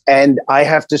 Wow. And I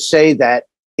have to say that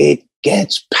it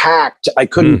gets packed. I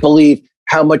couldn't believe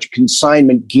how much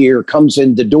consignment gear comes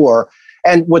in the door.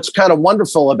 And what's kind of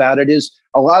wonderful about it is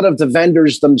a lot of the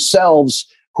vendors themselves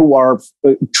who are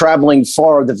traveling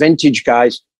far, the vintage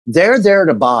guys, they're there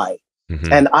to buy.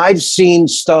 Mm-hmm. And I've seen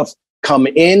stuff come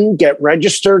in, get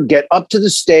registered, get up to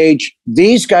the stage.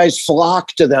 These guys flock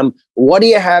to them. What do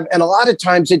you have? And a lot of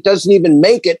times it doesn't even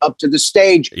make it up to the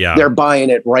stage. Yeah. They're buying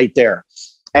it right there.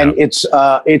 And it's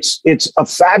a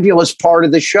fabulous part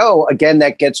of the show, again,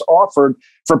 that gets offered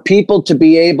for people to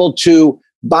be able to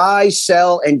buy,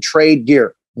 sell, and trade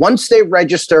gear. Once they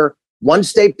register,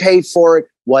 once they pay for it,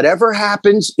 whatever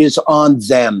happens is on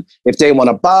them. If they want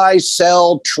to buy,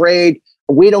 sell, trade,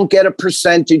 we don't get a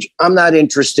percentage. I'm not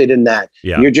interested in that.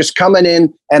 Yeah. You're just coming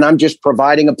in, and I'm just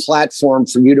providing a platform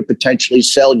for you to potentially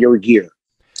sell your gear.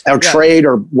 or trade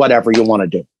or whatever you want to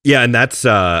do. Yeah, and that's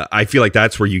I feel like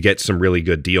that's where you get some really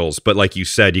good deals. But like you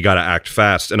said, you got to act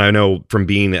fast. And I know from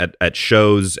being at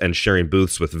shows and sharing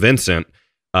booths with Vincent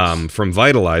from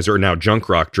Vitalizer, now Junk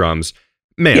Rock Drums,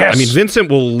 man, I mean, Vincent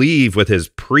will leave with his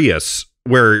Prius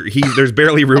where there's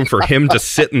barely room for him to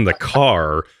sit in the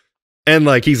car. And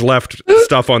like he's left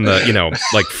stuff on the,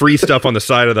 like free stuff on the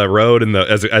side of the road and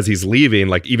as he's leaving,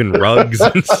 like even rugs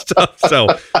and stuff. So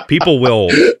people will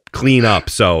clean up.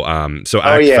 So act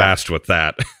fast with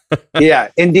that. Yeah,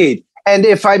 indeed. And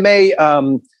if I may,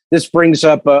 this brings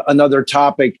up another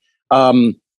topic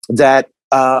that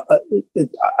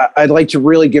I'd like to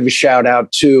really give a shout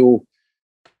out to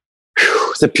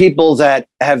the people that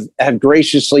have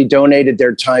graciously donated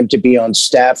their time to be on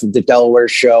staff of the Delaware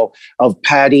show, of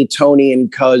Patty, Tony,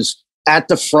 and Cuz at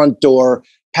the front door.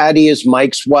 Patty is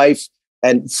Mike's wife,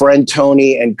 and friend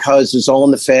Tony and Cuz is all in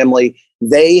the family.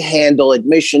 They handle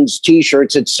admissions,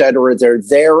 T-shirts, etc. They're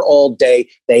there all day.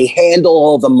 They handle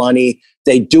all the money.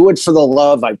 They do it for the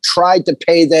love. I've tried to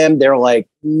pay them. They're like,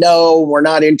 no, we're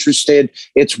not interested.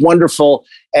 It's wonderful.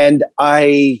 And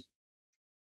I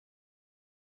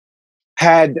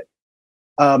had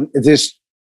this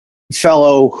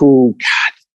fellow who,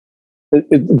 God,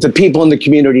 the people in the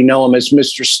community know him as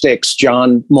Mr. Sticks.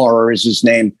 John Maurer is his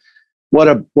name. What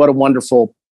a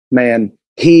wonderful man.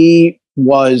 He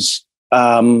was,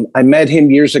 I met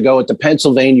him years ago at the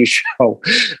Pennsylvania show.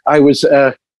 I was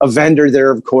a vendor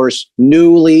there, of course,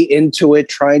 newly into it,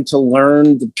 trying to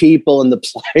learn the people and the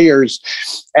players.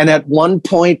 And at one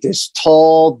point, this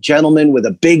tall gentleman with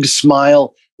a big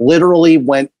smile literally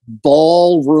went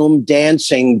ballroom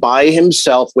dancing by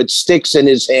himself with sticks in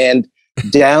his hand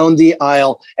down the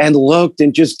aisle and looked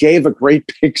and just gave a great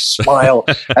big smile.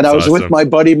 And I was awesome. With my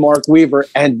buddy Mark Weaver,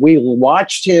 and we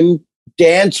watched him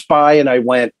dance by, and I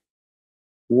went,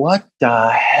 what the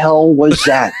hell was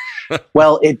that?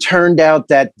 Well, it turned out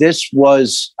that this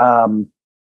was a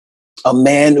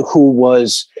man who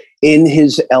was in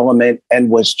his element and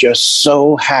was just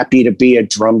so happy to be at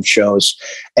drum shows.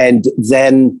 And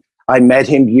then I met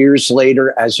him years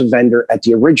later as a vendor at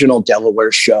the original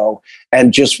Delaware show,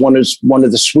 and just one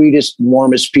of the sweetest,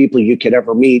 warmest people you could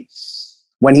ever meet.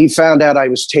 When he found out I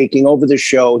was taking over the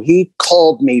show, he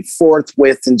called me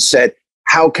forthwith and said,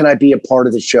 how can I be a part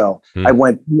of the show? I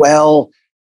went, well,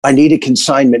 I need a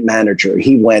consignment manager.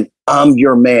 He went, I'm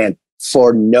your man,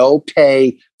 for no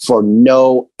pay, for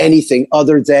no anything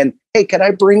other than, hey, can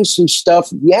I bring some stuff?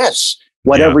 Yes,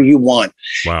 whatever you want.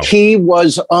 Wow. He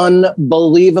was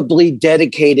unbelievably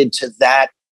dedicated to that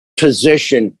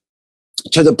position,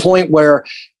 to the point where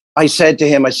I said to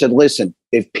him, I said, listen,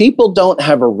 if people don't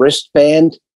have a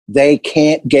wristband, they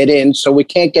can't get in. So we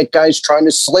can't get guys trying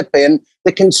to slip in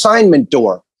the consignment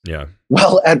door. Yeah.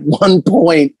 Well, at one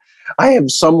point, I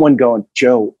have someone going,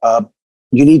 Joe,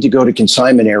 you need to go to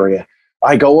consignment area.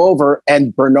 I go over,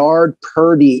 and Bernard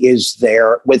Purdy is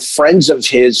there with friends of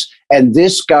his. And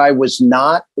this guy was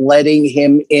not letting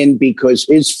him in because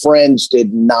his friends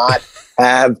did not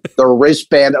have the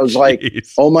wristband. I was like,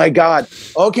 oh my God.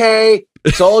 Okay.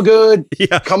 It's all good.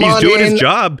 Come on in. He's doing his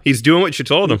job. He's doing what you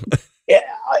told him.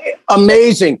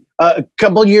 Amazing. A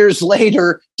couple years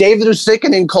later, David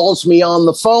Usikkinen calls me on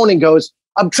the phone and goes,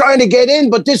 I'm trying to get in,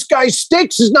 but this guy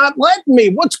Sticks is not letting me.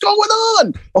 What's going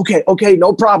on? Okay,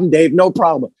 no problem, Dave, no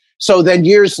problem. So then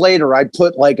years later, I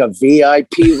put like a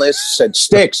VIP list, said,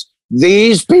 Sticks,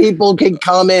 these people can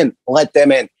come in, let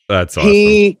them in. That's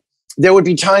awesome. There would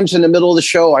be times in the middle of the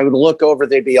show, I would look over,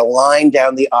 there'd be a line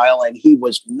down the aisle, and he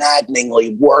was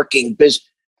maddeningly working busy.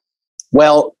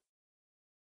 Well,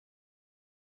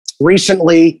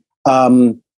 recently,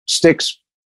 Sticks,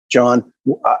 John,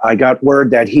 I got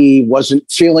word that he wasn't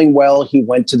feeling well. He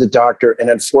went to the doctor, and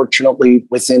unfortunately,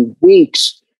 within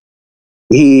weeks,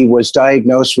 he was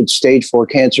diagnosed with stage 4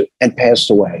 cancer and passed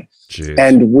away. Jeez.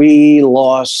 And we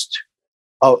lost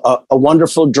a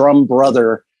wonderful drum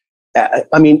brother.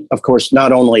 I mean, of course,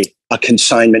 not only a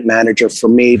consignment manager for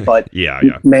me, but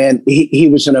man, he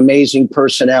was an amazing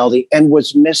personality and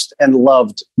was missed and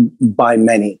loved by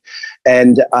many.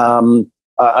 And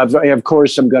of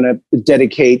course, I'm going to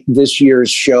dedicate this year's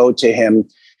show to him.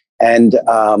 And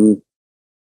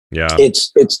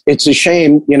it's a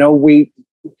shame,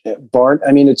 Bart.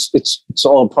 I mean, it's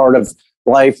all a part of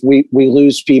life. We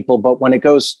lose people, but when it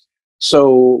goes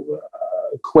so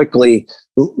quickly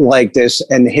like this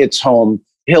and hits home,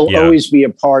 he'll always be a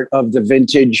part of the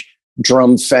vintage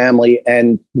drum family,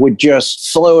 and would just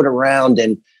float around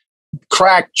and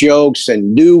crack jokes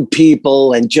and new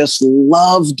people, and just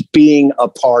loved being a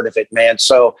part of it, man.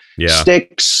 So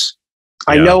Sticks,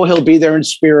 I know he'll be there in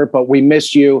spirit, but we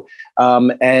miss you.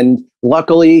 And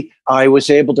luckily, I was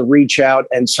able to reach out,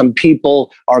 and some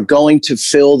people are going to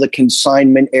fill the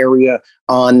consignment area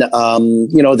on,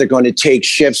 they're going to take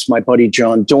shifts. My buddy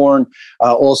John Dorn,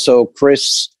 also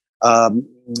Chris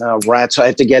Ratz, I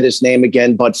have to get his name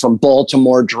again, but from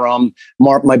Baltimore Drum,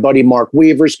 my buddy Mark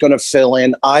Weaver's going to fill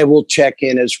in. I will check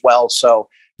in as well. So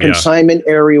consignment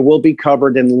area will be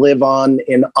covered and live on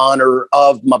in honor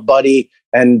of my buddy,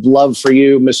 and love for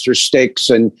you, Mr. Sticks.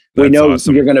 And we know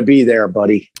awesome. You're going to be there,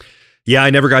 buddy. Yeah, I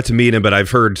never got to meet him, but I've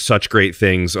heard such great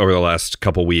things over the last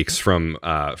couple weeks from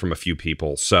a few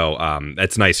people. So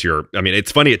it's nice.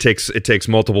 It's funny. It takes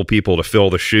multiple people to fill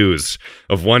the shoes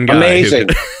of one guy. Amazing,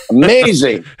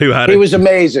 amazing. He was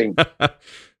amazing.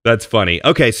 That's funny.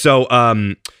 Okay, so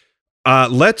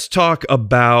let's talk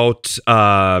about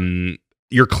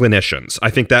your clinicians. I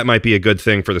think that might be a good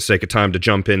thing for the sake of time to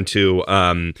jump into.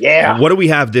 What do we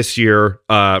have this year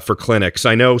for clinics?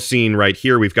 I know, seeing right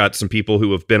here, we've got some people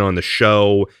who have been on the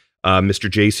show, Mr.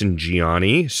 Jason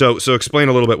Gianni. So explain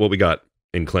a little bit what we got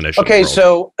in clinicians. Okay,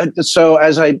 so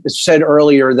as I said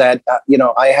earlier, that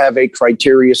I have a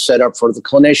criteria set up for the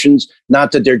clinicians.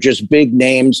 Not that they're just big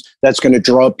names that's going to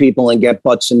draw people and get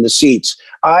butts in the seats.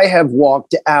 I have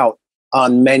walked out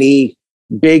on many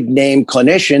big name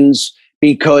clinicians,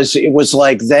 because it was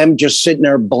like them just sitting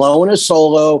there blowing a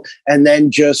solo and then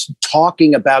just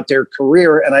talking about their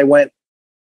career. And I went,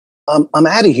 I'm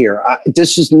out of here.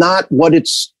 This is not what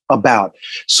it's about.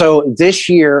 So this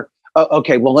year,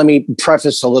 let me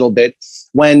preface a little bit.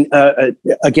 When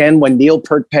Neil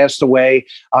Peart passed away,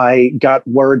 I got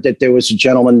word that there was a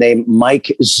gentleman named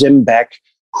Mike Zimbeck,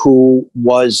 who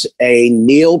was a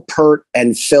Neil Peart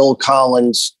and Phil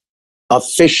Collins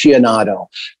aficionado.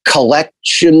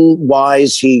 Collection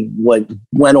wise, he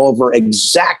went over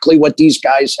exactly what these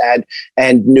guys had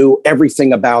and knew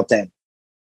everything about them.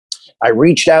 I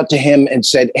reached out to him and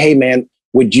said, hey man,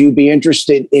 would you be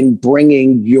interested in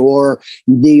bringing your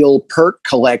Neil Peart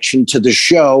collection to the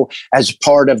show as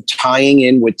part of tying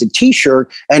in with the t-shirt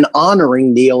and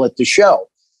honoring Neil at the show?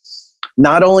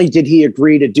 Not only did he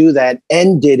agree to do that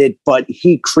and did it, but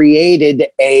he created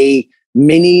a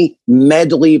mini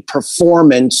medley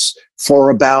performance for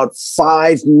about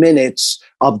 5 minutes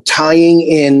of tying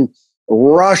in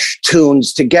Rush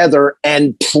tunes together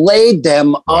and played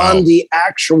them on the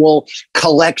actual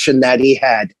collection that he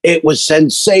had. It was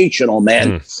sensational,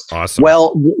 man. Awesome.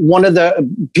 Well, one of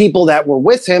the people that were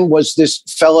with him was this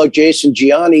fellow Jason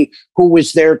Gianni, who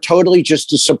was there totally just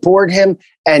to support him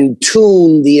and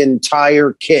tune the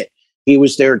entire kit. He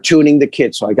was there tuning the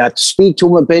kit. So I got to speak to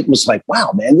him a bit and was like,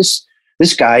 wow, man, this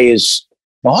guy is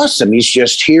awesome. He's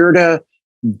just here to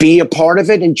be a part of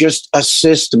it and just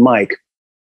assist Mike.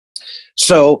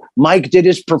 So Mike did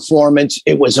his performance.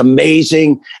 It was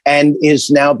amazing and is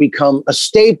now become a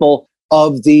staple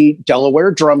of the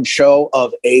Delaware Drum Show,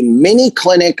 of a mini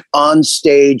clinic on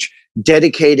stage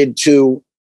dedicated to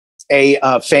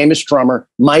a famous drummer.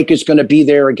 Mike is going to be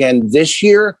there again this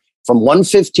year from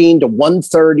 1:15 to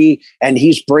 1:30, and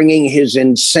he's bringing his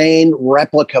insane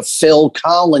replica Phil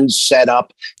Collins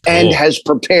setup and has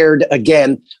prepared,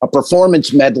 again, a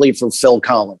performance medley for Phil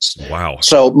Collins. Wow.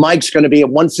 So Mike's going to be at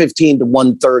 1:15 to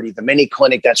 1:30, the mini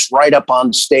clinic that's right up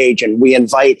on stage, and we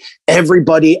invite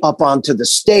everybody up onto the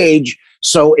stage.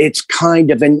 So it's kind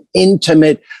of an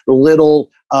intimate little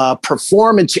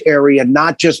performance area,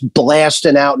 not just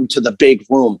blasting out into the big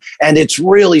room. And it's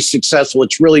really successful.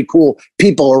 It's really cool.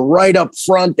 People are right up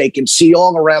front. They can see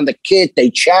all around the kit. They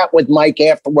chat with Mike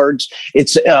afterwards.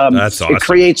 It's that's awesome. It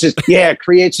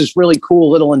creates this really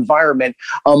cool little environment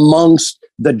amongst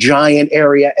the giant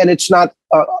area. And it's not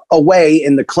away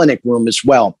in the clinic room as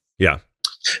well. Yeah.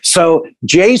 So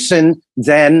Jason,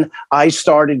 then I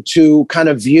started to kind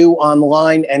of view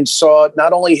online and saw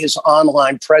not only his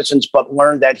online presence, but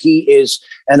learned that he is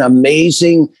an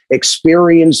amazing,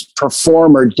 experienced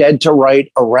performer, dead to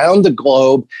right, around the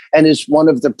globe, and is one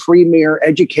of the premier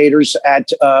educators at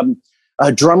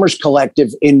a Drummers Collective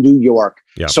in New York.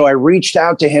 Yeah. So I reached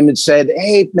out to him and said,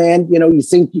 hey, man, you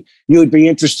think you would be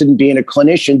interested in being a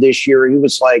clinician this year? He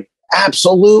was like,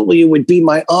 absolutely, it would be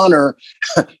my honor.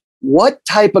 What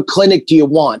type of clinic do you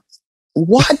want?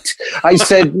 What? I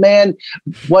said, man,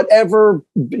 whatever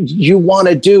you want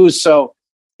to do. So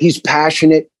he's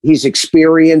passionate. He's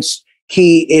experienced.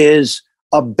 He is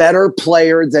a better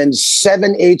player than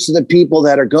 7/8 of the people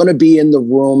that are going to be in the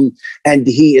room. And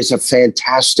he is a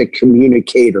fantastic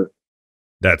communicator.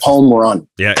 That's home run.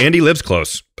 Yeah. And he lives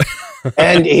close.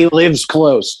 And he lives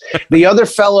close. The other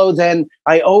fellow, then,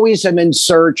 I always am in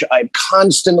search. I'm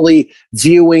constantly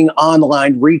viewing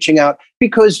online, reaching out,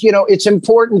 because, it's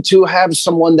important to have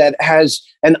someone that has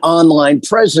an online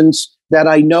presence that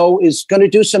I know is going to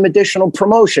do some additional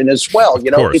promotion as well.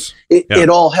 You know, it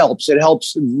all helps. It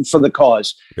helps for the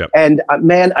cause. Yep. And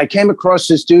man, I came across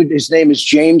this dude. His name is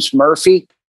James Murphy,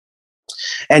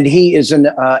 and he is an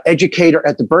educator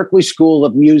at the Berklee School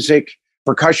of Music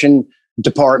Percussion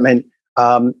Department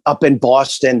up in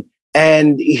Boston.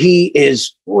 And he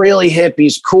is really hip.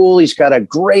 He's cool. He's got a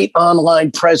great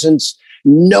online presence,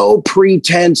 no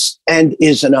pretense, and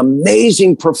is an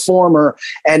amazing performer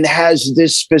and has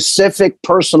this specific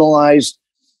personalized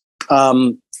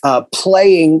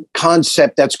playing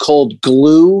concept that's called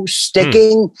glue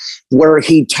sticking, where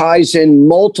he ties in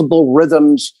multiple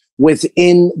rhythms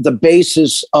within the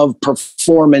basis of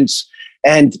performance.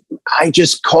 And I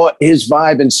just caught his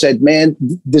vibe and said, man,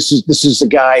 this is the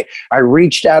guy. I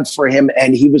reached out for him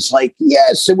and he was like,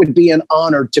 yes, it would be an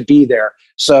honor to be there.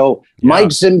 So Mike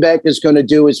Zimbeck is going to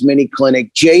do his mini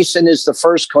clinic. Jason is the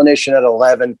first clinician at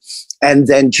 11. And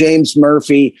then James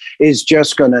Murphy is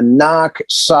just going to knock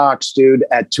socks, dude,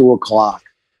 at 2:00.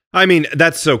 I mean,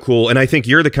 that's so cool. And I think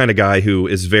you're the kind of guy who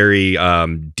is very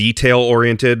detail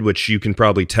oriented, which you can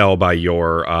probably tell by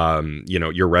your,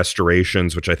 your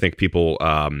restorations, which I think people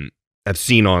have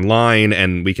seen online,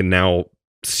 and we can now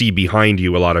see behind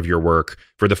you a lot of your work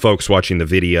for the folks watching the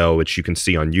video, which you can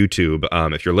see on YouTube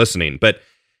if you're listening. But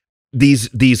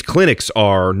these clinics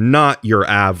are not your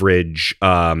average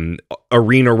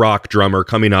arena rock drummer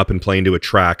coming up and playing to a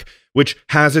track, which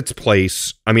has its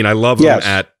place. I mean, I love them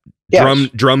at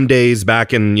drum days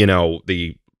back in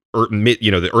the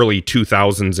early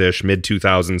 2000s ish, mid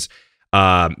 2000s.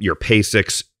 Your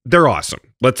PASICs, they're awesome.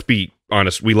 Let's be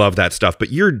honest, we love that stuff.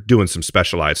 But you're doing some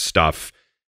specialized stuff,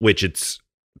 which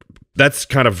that's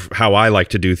kind of how I like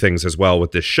to do things as well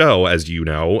with this show, as you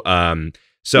know.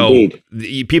 So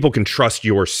people can trust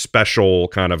your special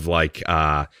kind of like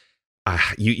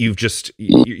you're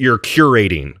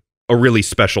curating a really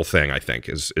special thing. I think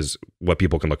is what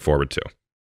people can look forward to.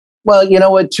 Well, you know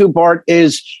what, too, Bart,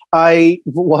 is I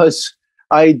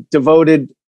devoted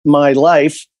my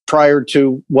life prior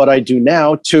to what I do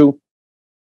now to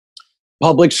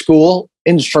public school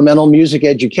instrumental music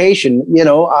education. You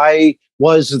know, I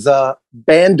was the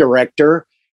band director,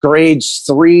 grades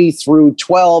 3 through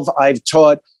 12. I've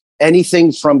taught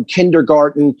anything from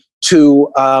kindergarten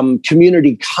to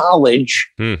community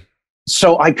college.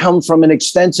 So I come from an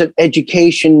extensive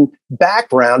education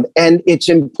background, and it's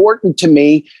important to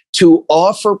me to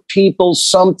offer people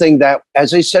something that,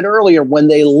 as I said earlier, when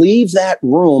they leave that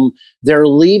room, they're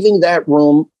leaving that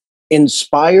room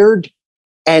inspired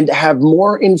and have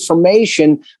more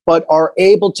information, but are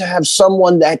able to have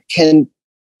someone that can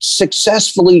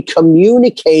successfully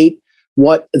communicate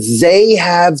what they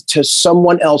have to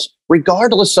someone else,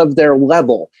 regardless of their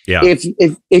level. Yeah.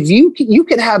 If you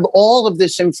can have all of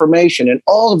this information and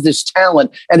all of this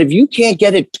talent, and if you can't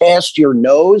get it past your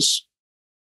nose,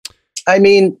 I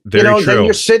mean, then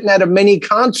you're sitting at a mini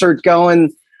concert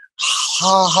going,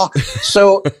 ha ha.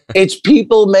 So it's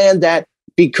people, man, that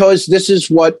because this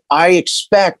is what I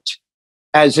expect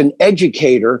as an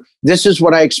educator, this is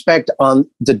what I expect on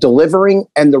the delivering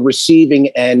and the receiving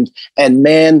end. And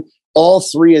man, all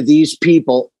three of these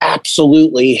people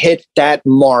absolutely hit that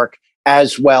mark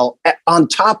as well, on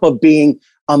top of being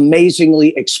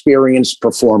amazingly experienced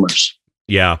performers.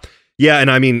 Yeah. Yeah.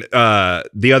 And I mean,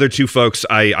 the other two folks,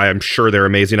 I'm sure they're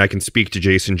amazing. I can speak to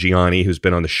Jason Gianni, who's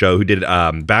been on the show, who did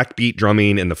backbeat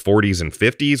drumming in the 40s and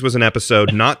 50s, was an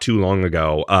episode not too long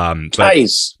ago. But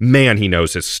nice. Man, he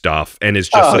knows his stuff and is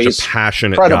just such a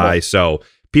passionate guy. So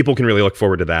people can really look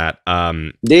forward to that.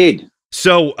 Indeed.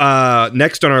 So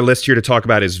next on our list here to talk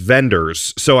about is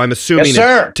vendors. So I'm assuming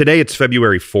today it's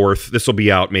February 4th. This will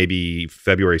be out maybe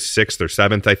February 6th or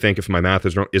 7th, I think, if my math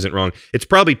isn't wrong. It's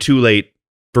probably too late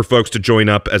for folks to join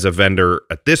up as a vendor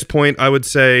at this point, I would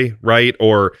say, right?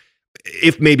 Or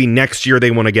if maybe next year they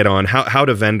want to get on, how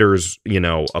do vendors,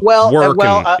 work?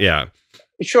 Yeah.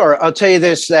 Sure. I'll tell you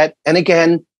this, and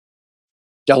again,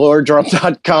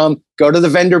 DelawareDrum.com, go to the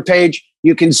vendor page.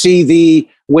 You can see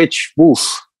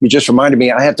you just reminded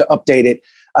me, I have to update it.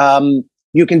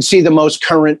 You can see the most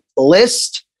current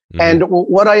list. Mm-hmm. And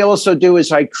what I also do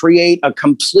is I create a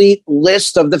complete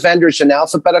list of the vendors in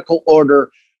alphabetical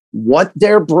order, what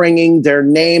they're bringing, their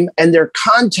name, and their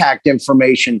contact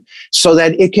information, so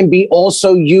that it can be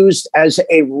also used as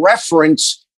a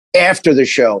reference after the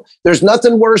show. There's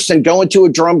nothing worse than going to a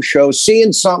drum show,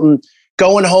 seeing something,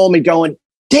 going home and going,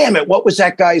 damn it, what was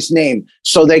that guy's name?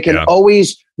 So they can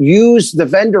always use the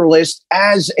vendor list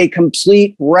as a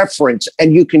complete reference,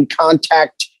 and you can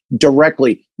contact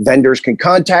directly. Vendors can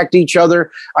contact each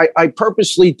other. I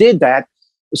purposely did that.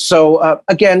 So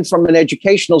again, from an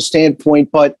educational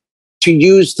standpoint, but to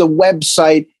use the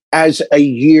website as a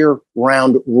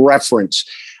year-round reference.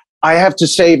 I have to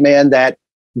say, man, that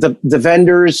the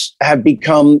vendors have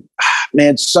become,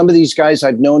 man, some of these guys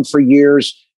I've known for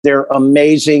years. They're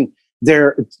amazing.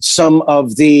 They're some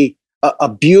of the, a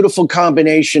beautiful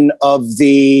combination of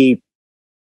the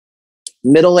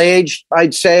middle-aged,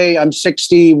 I'd say. I'm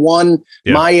 61,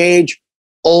 my age,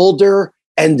 older,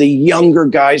 and the younger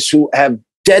guys who have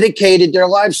dedicated their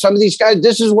lives. Some of these guys,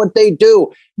 this is what they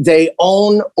do. They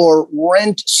own or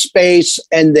rent space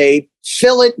and they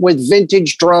fill it with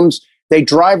vintage drums. They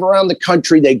drive around the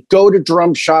country. They go to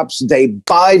drum shops. They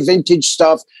buy vintage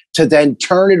stuff to then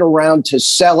turn it around to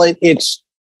sell it. It's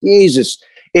Jesus.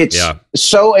 It's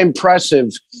so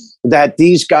impressive that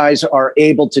these guys are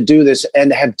able to do this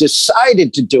and have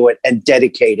decided to do it and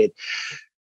dedicate it.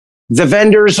 The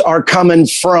vendors are coming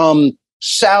from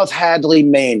South Hadley,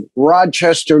 Maine,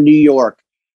 Rochester, New York,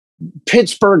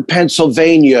 Pittsburgh,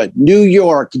 Pennsylvania, New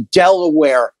York,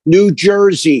 Delaware, New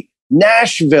Jersey,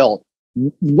 Nashville,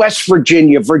 West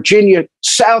Virginia, Virginia,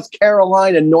 South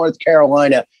Carolina, North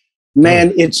Carolina.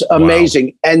 Man, it's amazing.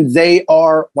 Wow. And they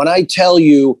are, when I tell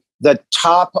you, the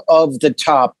top of the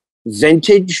top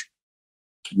vintage,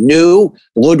 new.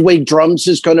 Ludwig Drums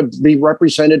is going to be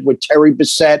represented with Terry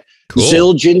Bissett. Cool.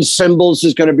 Zildjian Cymbals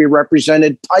is going to be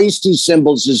represented. Peisty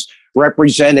Cymbals is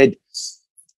represented.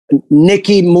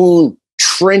 Nicky Moon,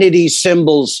 Trinity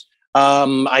Cymbals.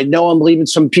 I know I'm leaving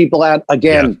some people out.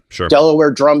 Again,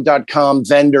 DelawareDrum.com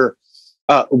vendor.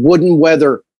 Wooden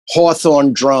Weather,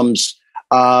 Hawthorne Drums.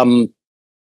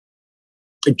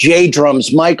 J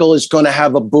Drums. Michael is going to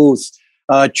have a booth.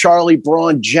 Charlie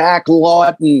Braun, Jack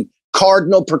Lawton.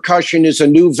 Cardinal Percussion is a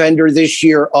new vendor this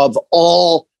year of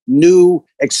all new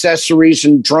accessories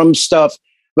and drum stuff.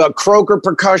 Croker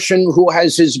Percussion, who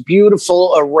has his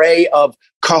beautiful array of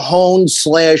cajon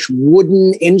 /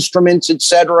 wooden instruments,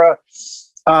 etc.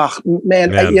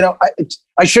 Man.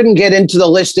 I shouldn't get into the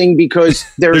listing because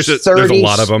there's a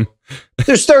lot of them.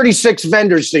 There's 36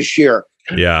 vendors this year.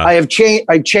 Yeah,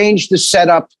 I changed the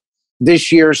setup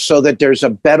this year so that there's a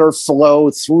better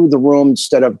flow through the room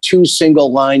instead of two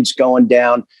single lines going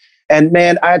down. And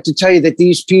man, I have to tell you that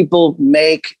these people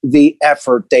make the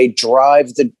effort. They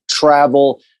drive the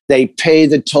travel. They pay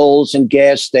the tolls and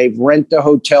gas. They rent the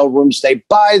hotel rooms. They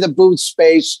buy the booth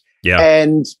space. Yeah.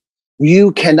 And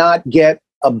you cannot get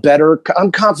a better,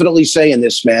 I'm confidently saying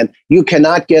this, man, you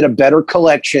cannot get a better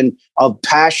collection of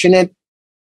passionate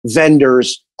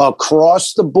vendors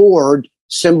across the board.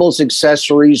 Cymbals,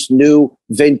 accessories, new,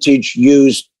 vintage,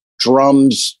 used,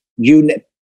 drums, unit,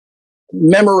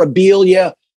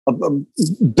 memorabilia,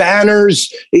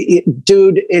 banners.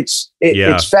 Dude, it's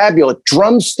fabulous.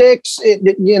 Drumsticks,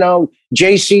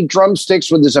 JC Drumsticks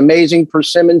with his amazing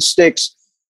persimmon sticks,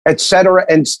 et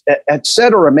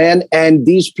cetera, man. And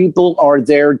these people are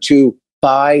there to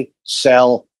buy,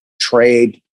 sell,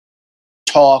 trade,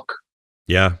 talk.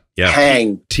 Yeah.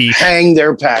 Hang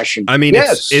their passion. I mean,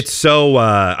 it's so,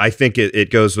 I think it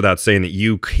goes without saying that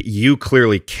you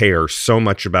clearly care so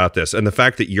much about this. And the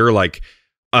fact that you're like,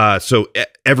 so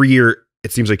every year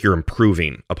it seems like you're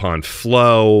improving upon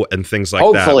flow and things like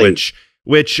that,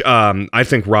 which I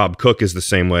think Rob Cook is the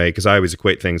same way. Cause I always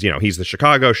equate things, he's the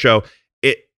Chicago show.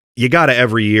 You got to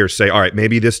every year say, all right,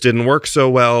 maybe this didn't work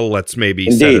so well. Let's maybe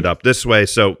set it up this way.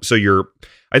 So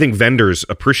I think vendors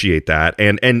appreciate that.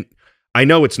 And I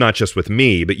know it's not just with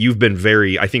me, but you've been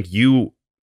I think you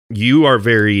are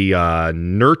very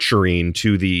nurturing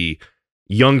to the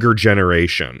younger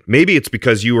generation. Maybe it's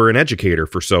because you were an educator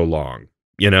for so long,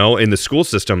 in the school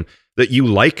system, that you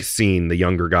like seeing the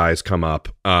younger guys come up.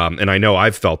 And I know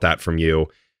I've felt that from you.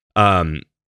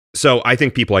 So I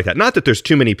think people like that, not that there's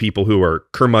too many people who are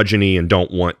curmudgeon-y and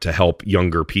don't want to help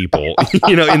younger people,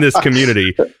 in this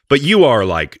community, but you are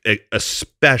like,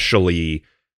 especially,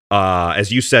 as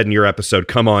you said in your episode,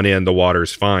 come on in, the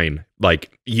water's fine.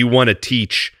 Like, you want to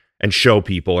teach and show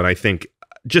people. And I think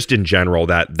just in general,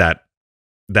 that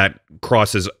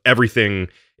crosses everything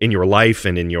in your life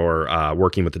and in your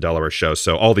working with the Delaware show.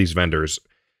 So all these vendors,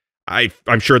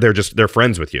 I'm sure they're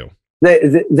friends with you.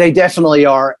 They definitely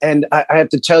are. And I have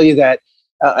to tell you that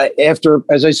after,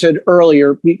 as I said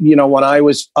earlier, when I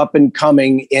was up and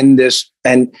coming in this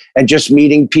and just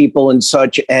meeting people and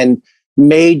such, and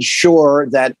made sure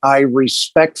that I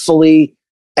respectfully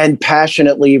and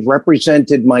passionately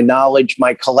represented my knowledge,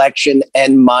 my collection,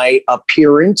 and my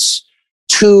appearance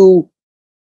to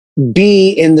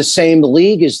be in the same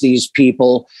league as these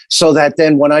people, so that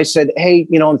then when I said, hey,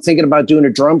 I'm thinking about doing a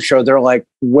drum show, they're like,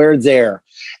 we're there.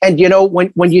 And,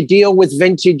 when you deal with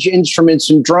vintage instruments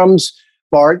and drums,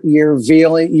 Bart, you're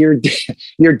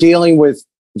dealing with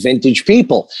vintage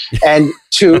people. And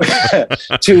to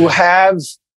have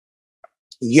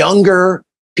younger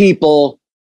people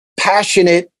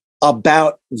passionate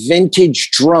about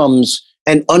vintage drums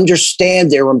and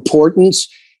understand their importance,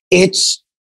 it's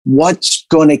what's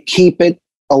going to keep it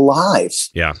alive.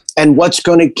 Yeah. And what's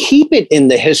going to keep it in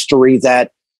the history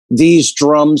that these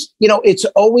drums, it's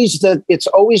always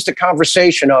the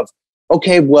conversation of,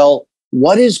 okay, well,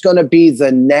 what is going to be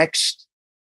the next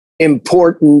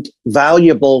important,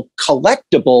 valuable,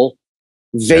 collectible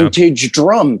vintage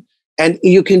drum? And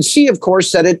you can see, of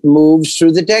course, that it moves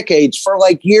through the decades. For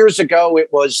like years ago, it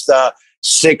was the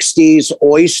 60s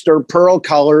oyster pearl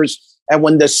colors. And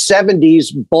when the 70s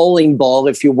bowling ball,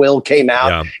 if you will, came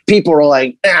out, people were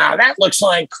like, that looks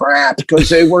like crap, because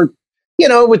they were,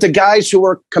 with the guys who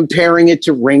were comparing it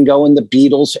to Ringo and the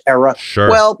Beatles era. Sure.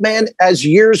 Well, man, as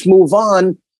years move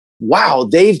on, wow,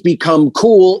 they've become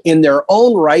cool in their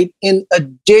own right in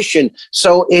addition.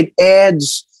 So it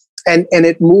adds and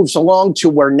it moves along to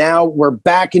where now we're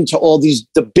back into all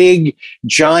the big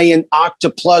giant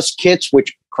Octoplus kits,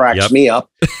 which cracks me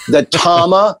up. The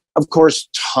Tama, of course,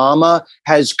 Tama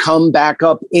has come back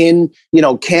up in,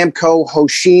 Camco,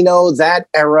 Hoshino, that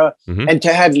era. Mm-hmm. And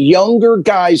to have younger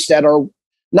guys that are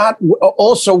not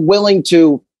also willing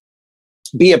to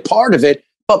be a part of it,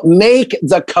 but make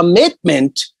the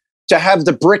commitment to have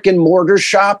the brick and mortar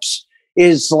shops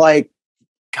is like,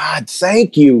 God,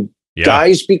 thank you,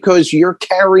 guys, because you're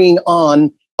carrying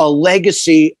on a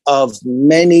legacy of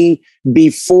many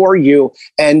before you.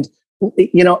 And,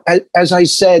 as I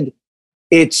said,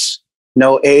 it's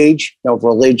no age, no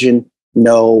religion,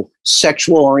 no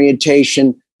sexual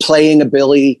orientation, playing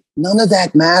ability. None of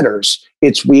that matters.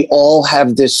 It's we all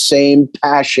have this same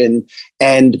passion.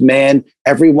 And man,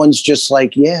 everyone's just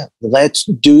like, yeah, let's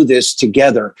do this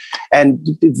together. And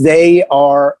they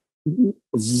are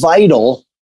vital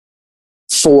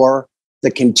for the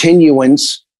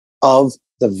continuance of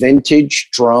the vintage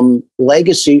drum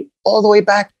legacy all the way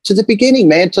back to the beginning,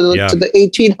 man, to the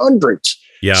 1800s.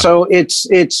 Yeah. So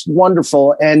it's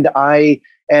wonderful. And I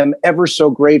am ever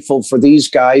so grateful for these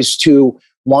guys to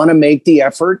want to make the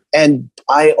effort. And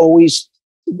I always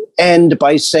end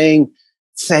by saying,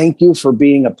 thank you for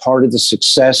being a part of the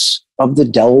success of the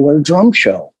Delaware Drum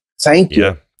Show. Thank you.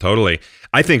 Yeah, totally.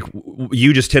 I think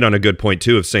you just hit on a good point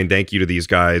too, of saying thank you to these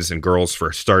guys and girls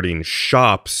for starting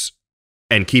shops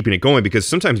and keeping it going, because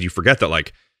sometimes you forget that,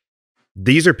 like,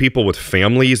 these are people with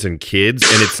families and kids,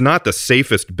 and it's not the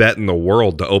safest bet in the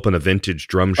world to open a vintage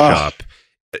drum shop,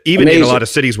 even in a lot of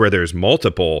cities where there's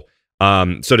multiple.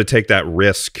 So to take that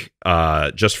risk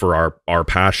just for our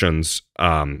passions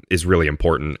is really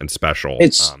important and special.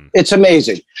 It's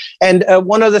amazing. And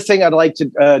one other thing I'd like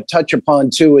to touch upon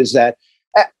too is that,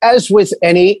 as with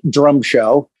any drum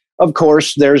show, of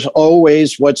course, there's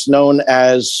always what's known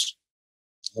as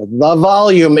the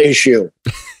volume issue.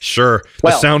 Sure.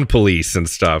 The sound police and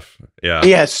stuff. Yeah.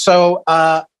 Yes. So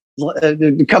a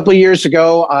couple of years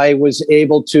ago, I was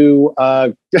able to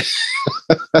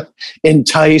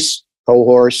entice,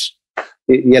 coerce,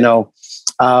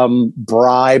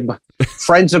 bribe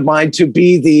friends of mine to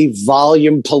be the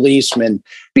volume policeman,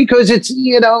 because it's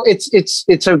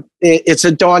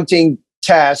a daunting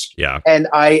task. Yeah. And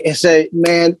I say,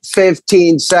 man,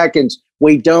 15 seconds.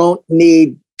 We don't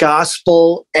need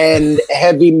gospel and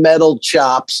heavy metal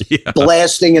chops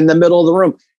blasting in the middle of the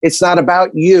room. It's not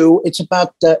about you. It's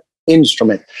about the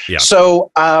instrument. Yeah.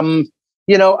 So,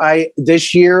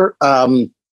 this year,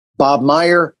 Bob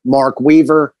Meyer, Mark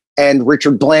Weaver, and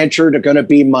Richard Blanchard are going to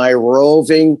be my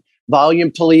roving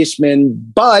volume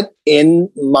policemen. But in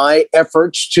my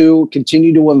efforts to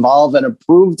continue to evolve and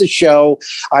improve the show,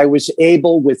 I was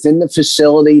able within the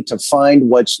facility to find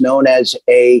what's known as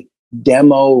a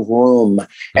demo room.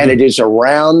 And it is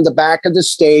around the back of the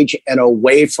stage and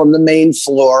away from the main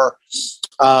floor.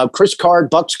 Chris Card,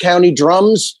 Bucks County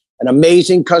Drums, an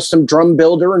amazing custom drum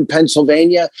builder in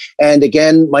Pennsylvania. And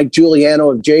again, Mike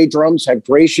Giuliano of J Drums have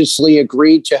graciously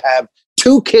agreed to have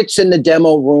 2 kits in the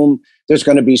demo room. There's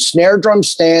going to be snare drum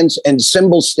stands and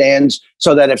cymbal stands,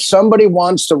 so that if somebody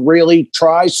wants to really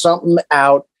try something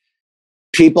out,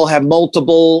 people have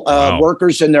multiple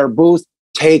workers in their booth.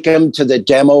 Take them to the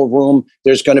demo room.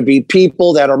 There's going to be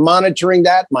people that are monitoring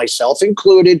that, myself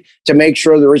included, to make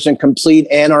sure there isn't complete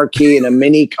anarchy and a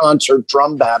mini concert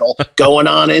drum battle going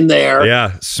on in there.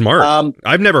 Yeah, smart.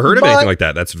 I've never heard of anything like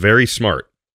that. That's very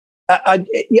smart.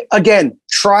 Again,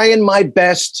 trying my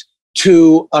best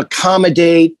to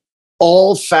accommodate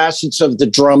all facets of the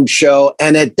drum show.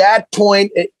 And at that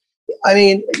point,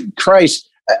 Christ,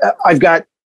 I've got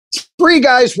 3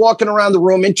 guys walking around the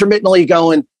room intermittently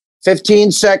going,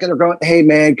 15 seconds, or going, hey,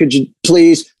 man, could you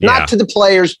please, not to the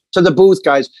players, to the booth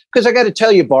guys. Because I got to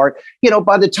tell you, Bart,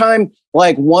 by the time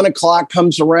like 1 o'clock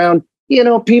comes around, you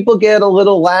know, people get a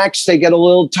little lax, they get a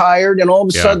little tired, and all of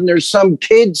a sudden there's some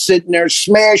kid sitting there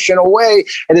smashing away,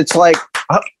 and it's like,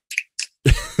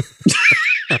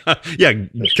 yeah,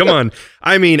 come on.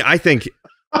 I mean, I think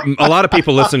a lot of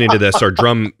people listening to this are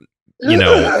drum, you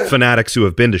know, fanatics who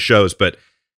have been to shows, but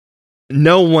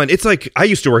no one, it's like, I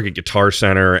used to work at Guitar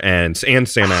Center and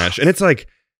Sam Ash, and it's like,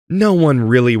 no one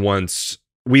really wants,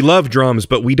 we love drums,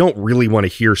 but we don't really want to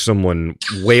hear someone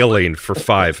wailing for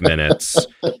 5 minutes.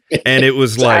 And it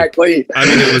was like, I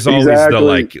mean, it was always the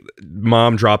like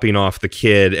mom dropping off the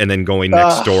kid and then going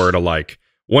next door to like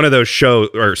one of those shows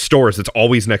or stores that's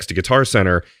always next to Guitar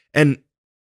Center. And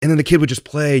then the kid would just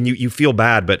play and you feel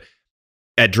bad. But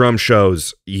at drum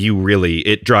shows,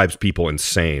 it drives people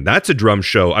insane. That's a drum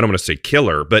show. I don't want to say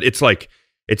killer, but it's like,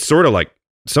 it's sort of like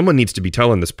someone needs to be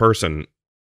telling this person,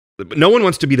 no one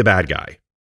wants to be the bad guy.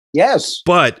 Yes.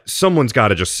 But someone's got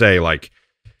to just say like,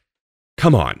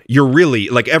 come on, you're really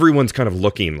like, everyone's kind of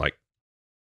looking like,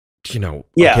 you know,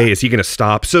 okay, is he going to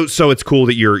stop? So it's cool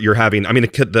that you're having, I mean,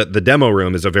 the demo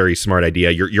room is a very smart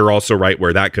idea. You're also right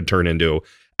where that could turn into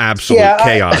absolute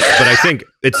chaos. But I think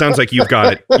it sounds like you've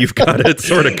got it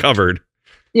sort of covered.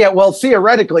 Yeah, well,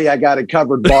 theoretically, I got it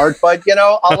covered, Bart. But you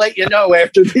know, I'll let you know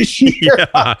after this year.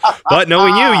 Yeah. But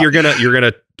knowing you're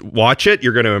gonna watch it.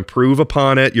 You're gonna improve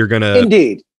upon it. You're gonna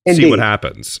indeed see what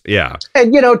happens. Yeah,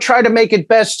 and you know, try to make it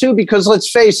best too. Because let's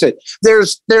face it,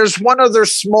 there's one other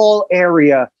small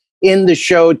area in the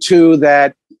show too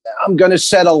that I'm gonna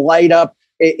set a light up.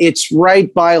 It's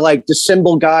right by like the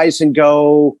cymbal guys, and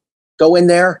go in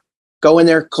there,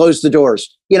 close the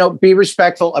doors. You know, be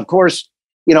respectful, of course.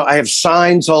 You know, I have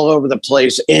signs all over the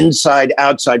place, inside,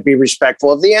 outside. Be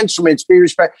respectful of the instruments. Be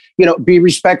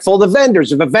respectful of the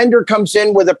vendors. If a vendor comes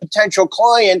in with a potential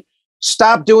client,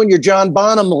 stop doing your John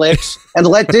Bonham licks and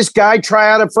let this guy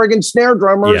try out a friggin' snare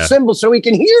drum or a cymbal so he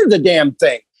can hear the damn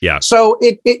thing. Yeah. So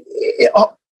it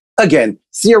again,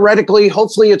 theoretically,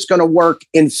 hopefully, it's going to work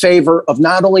in favor of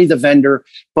not only the vendor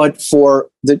but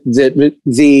for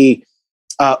the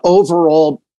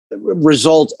overall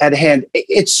result at hand.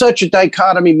 It's such a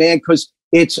dichotomy, man, because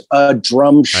it's a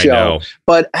drum show.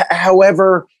 But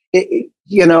however,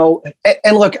 you know,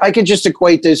 and look, I could just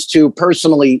equate this to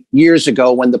personally years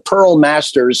ago when the Pearl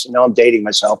Masters, now I'm dating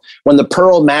myself, when the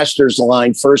Pearl Masters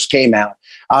line first came out,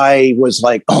 I was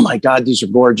like, oh my God, these are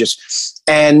gorgeous.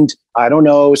 And I don't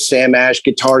know, Sam Ash,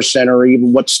 Guitar Center, or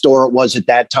even what store it was at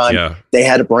that time, they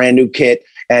had a brand new kit.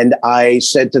 And I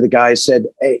said to the guy,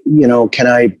 hey, you know, can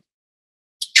I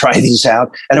try these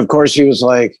out? And of course he was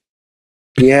like,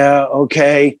 yeah,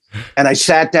 okay. And I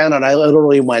sat down and I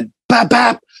literally went, bap,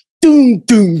 bap, doom,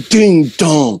 doom, ding,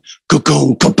 dong,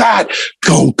 go, bat,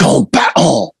 go, bat,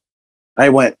 oh. I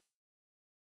went,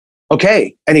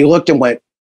 okay. And he looked and went,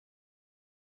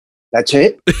 that's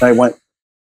it? And I went,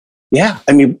 yeah.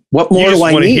 I mean, what more do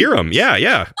I need? Hear him.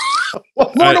 Yeah.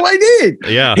 What more do I need?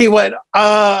 Yeah. He went,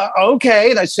 okay.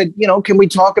 And I said, you know, can we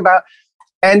talk about,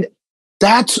 and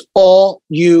that's all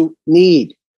you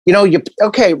need. You know,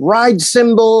 ride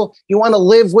cymbal, you want to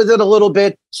live with it a little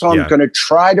bit. So I'm going to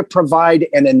try to provide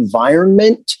an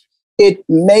environment. It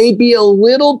may be a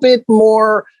little bit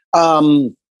more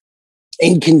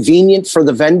inconvenient for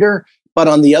the vendor. But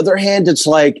on the other hand, it's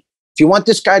like, if you want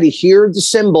this guy to hear the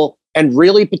cymbal and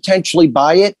really potentially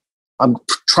buy it, I'm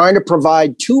trying to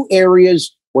provide 2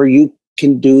 areas where you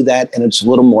can do that. And it's a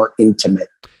little more intimate.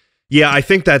 Yeah, I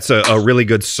think that's a really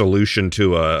good solution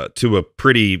to a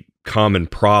pretty common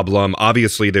problem.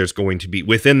 Obviously, there's going to be,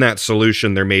 within that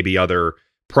solution, there may be other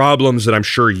problems that I'm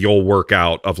sure you'll work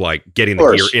out of like getting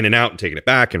the gear in and out and taking it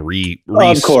back and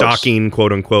restocking,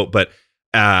 quote unquote. But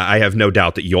I have no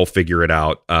doubt that you'll figure it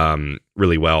out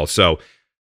really well. So,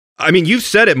 I mean, you've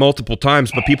said it multiple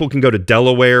times, but people can go to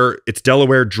Delaware. It's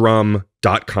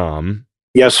DelawareDrum.com.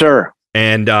 Yes, sir.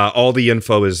 And all the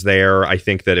info is there. I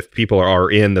think that if people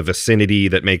are in the vicinity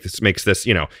that makes this,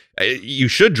 you know, you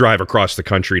should drive across the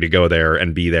country to go there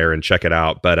and be there and check it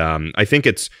out. But I think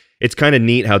it's kind of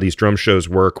neat how these drum shows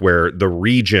work, where the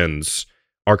regions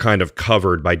are kind of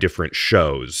covered by different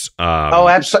shows.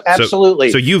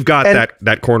 Absolutely. So you've got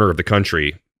that corner of the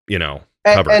country, you know,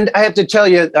 covered. And I have to tell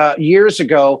you, years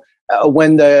ago,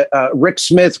 when the Rick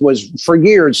Smith was, for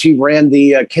years, he ran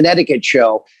the Connecticut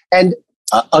show. And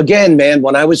again, man,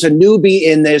 when I was a newbie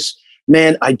in this,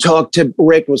 man, I talked to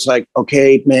Rick, was like,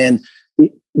 okay, man,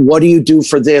 what do you do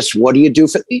for this? What do you do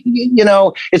for, you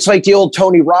know, it's like the old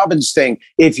Tony Robbins thing.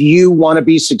 If you want to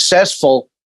be successful,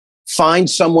 find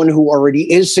someone who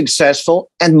already is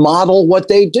successful and model what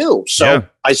they do. So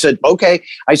I said, okay.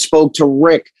 I spoke to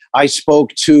Rick. I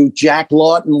spoke to Jack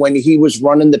Lawton when he was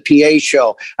running the PA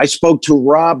show. I spoke to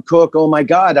Rob Cook. Oh my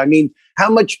God. I mean, how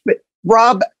much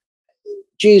Rob,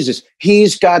 Jesus,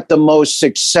 he's got the most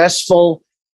successful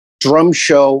drum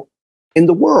show in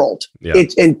the world. Yeah.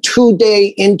 It's a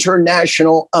 2-day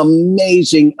international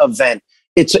amazing event.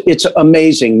 It's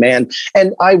amazing, man.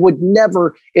 And I would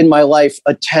never in my life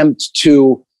attempt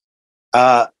to,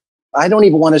 I don't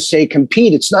even want to say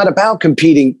compete. It's not about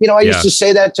competing. You know, I used to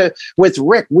say that with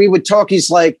Rick. We would talk. He's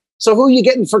like, so who are you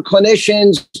getting for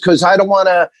clinicians? Because I don't want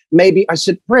to I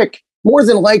said, Rick, more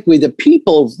than likely the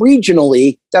people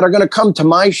regionally that are going to come to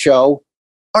my show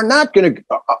are not going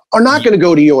to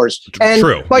go to yours, and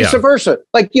vice versa.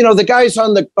 Like, you know, the guys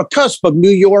on the cusp of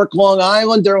New York, Long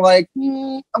Island, they're like,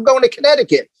 I'm going to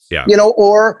Connecticut, you know,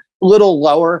 or a little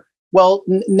lower. Well,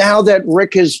 now that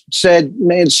Rick has said,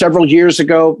 man, several years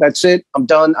ago, that's it, I'm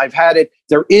done, I've had it.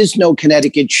 There is no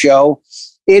Connecticut show.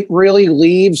 It really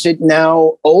leaves it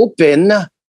now open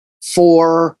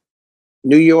for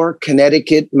New York,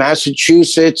 Connecticut,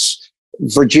 Massachusetts,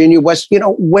 Virginia, West, you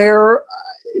know, where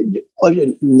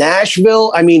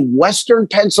Nashville, I mean, Western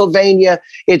Pennsylvania,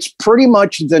 it's pretty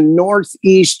much the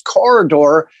Northeast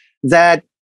corridor that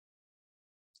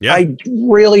I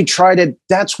really try to,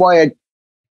 that's why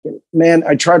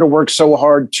I try to work so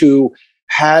hard to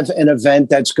have an event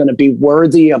that's going to be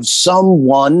worthy of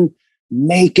someone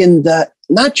making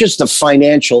not just the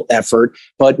financial effort,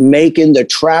 but making the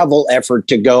travel effort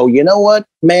to go, you know what,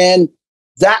 man,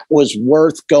 that was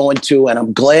worth going to. And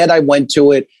I'm glad I went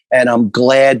to it. And I'm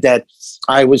glad that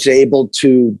I was able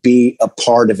to be a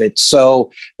part of it. So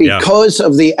because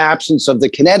of the absence of the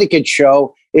Connecticut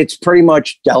show, it's pretty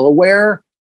much Delaware,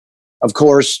 of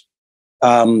course,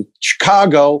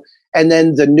 Chicago. And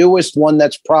then the newest one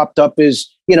that's propped up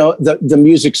is, you know, the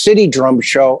Music City Drum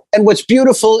Show. And what's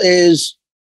beautiful is,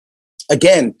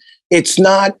 again, it's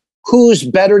not who's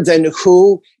better than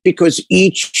who, because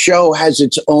each show has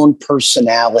its own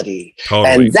personality.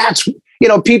 Totally. And that's, you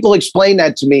know, people explain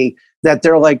that to me, that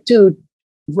they're like, dude,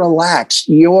 relax.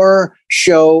 Your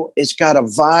show has got a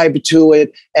vibe to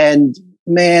it. And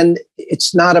man,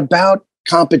 it's not about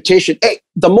competition. Hey,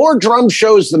 the more drum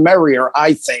shows, the merrier,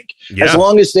 I think. As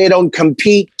long as they don't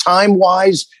compete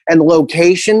time-wise and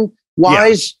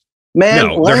location-wise. Man,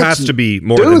 no, there has to be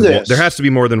more than one. There has to be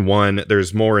more than one.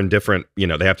 There's more in different, you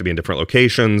know, they have to be in different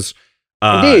locations.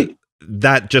 Indeed.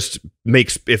 That just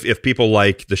makes, if people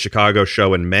like the Chicago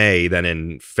show in May, then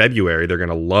in February they're going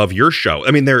to love your show.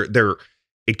 I mean,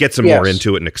 it gets them more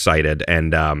into it and excited.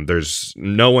 And there's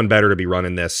no one better to be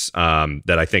running this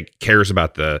that I think cares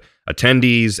about the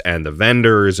attendees and the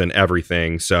vendors and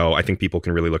everything. So I think people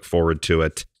can really look forward to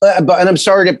it. And I'm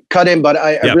sorry to cut in, but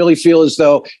I really feel as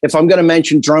though if I'm going to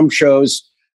mention drum shows,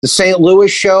 the St. Louis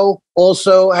show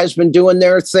also has been doing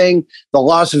their thing. The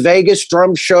Las Vegas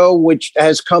Drum Show, which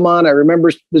has come on. I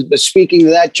remember speaking to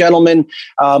that gentleman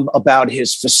about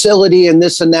his facility and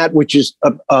this and that, which is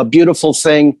a beautiful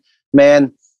thing,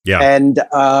 man. Yeah. And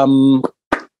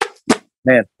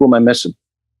man, who am I missing?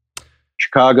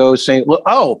 Chicago, St.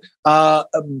 Louis.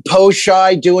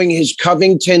 Poshai doing his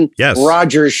Covington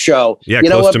Rogers show. Yeah, you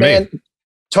know what, man?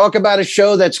 Talk about a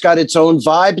show that's got its own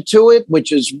vibe to it,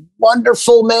 which is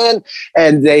wonderful, man.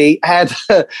 And they had,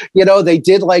 you know, they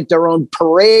did like their own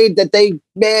parade that they,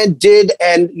 did.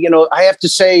 And, you know, I have to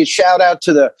say, shout out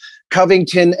to the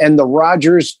Covington and the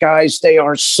Rogers guys. They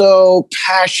are so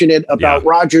passionate about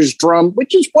Rogers drum,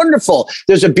 which is wonderful.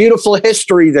 There's a beautiful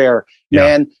history there,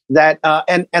 man. That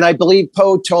and I believe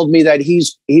Poe told me that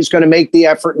he's going to make the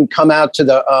effort and come out to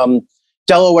the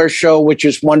Delaware show, which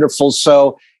is wonderful.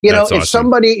 So, you know, if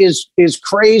somebody is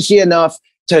crazy enough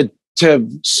to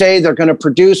say they're going to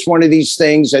produce one of these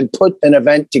things and put an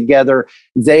event together,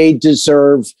 they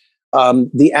deserve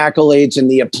the accolades and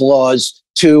the applause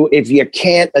to, if you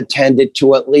can't attend it,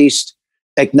 to at least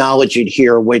acknowledge it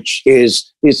here, which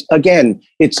is again,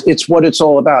 it's what it's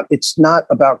all about. It's not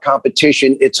about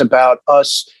competition. It's about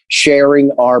us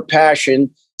sharing our passion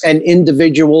and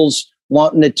individuals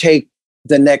wanting to take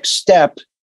the next step.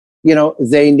 You know,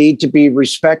 they need to be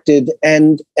respected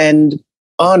and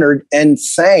honored and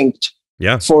thanked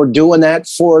for doing that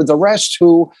for the rest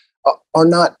who are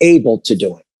not able to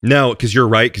do it. No, because you're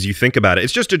right, because you think about it.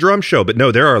 It's just a drum show. But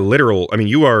no, there are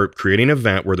you are creating an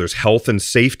event where there's health and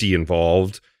safety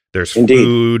involved. There's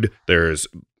food, there's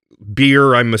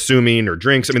beer, I'm assuming, or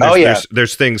drinks. I mean,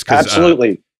 there's things. 'Cause,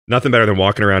 absolutely. Nothing better than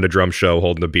walking around a drum show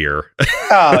holding a beer.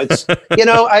 Oh, it's, and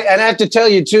I have to tell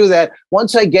you too, that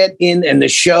once I get in and the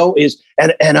show is,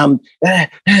 and then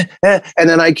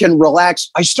I can relax,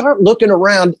 I start looking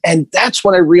around, and that's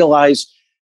when I realize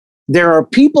there are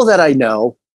people that I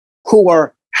know who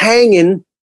are hanging,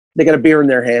 they got a beer in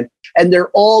their hand, and they're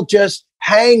all just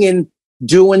hanging,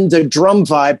 doing the drum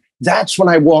vibe. That's when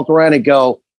I walk around and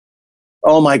go,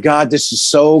 oh my God, this is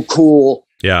so cool.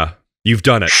 Yeah. You've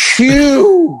done it.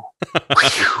 Phew.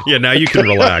 Yeah, now you can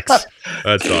relax.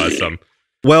 That's awesome.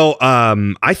 Well,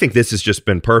 I think this has just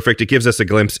been perfect. It gives us a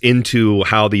glimpse into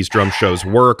how these drum shows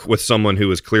work with someone who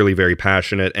is clearly very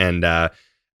passionate. And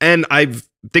I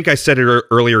think I said it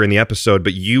earlier in the episode,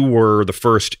 but you were the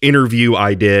first interview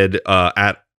I did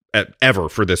at ever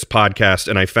for this podcast,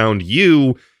 and I found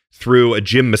you through a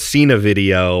Jim Messina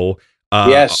video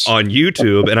on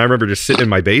YouTube. And I remember just sitting in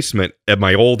my basement at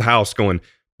my old house going,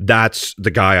 that's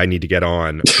the guy I need to get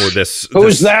on for this.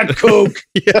 Who's that kook?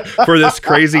 Yeah, for this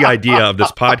crazy idea of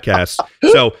this podcast.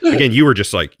 So again, you were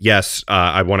just like, yes,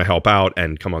 I want to help out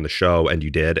and come on the show. And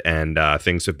you did. And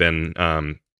things have been,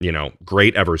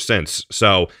 great ever since.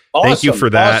 So thank you for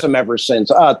that. Awesome ever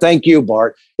since. Thank you,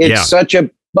 Bart. It's such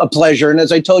a pleasure. And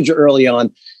as I told you early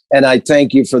on, and I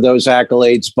thank you for those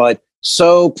accolades, but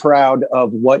so proud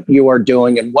of what you are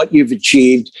doing and what you've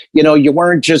achieved. You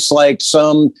weren't just like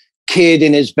some kid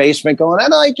in his basement going,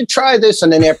 I'd like to try this.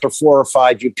 And then after 4 or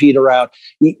 5, you peter out.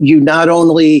 You not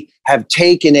only have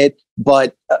taken it,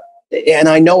 but, and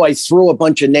I know I threw a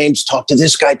bunch of names, talk to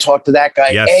this guy, talk to that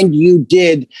guy, and you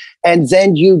did. And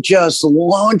then you just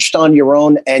launched on your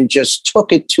own and just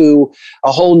took it to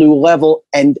a whole new level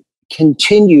and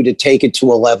continue to take it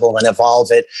to a level and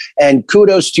evolve it. And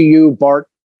kudos to you, Bart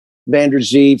Vander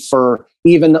Zee, for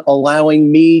even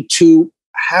allowing me to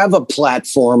have a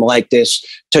platform like this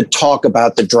to talk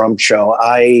about the drum show.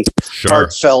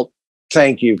 Heartfelt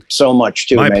thank you so much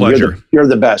too. My pleasure. You're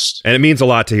the best. And it means a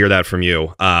lot to hear that from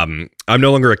you. I'm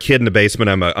no longer a kid in the basement.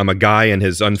 I'm a guy in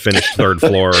his unfinished 3rd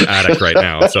floor attic right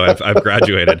now. So I've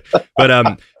graduated.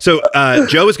 But so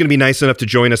Joe is going to be nice enough to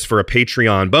join us for a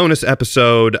Patreon bonus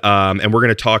episode. And we're going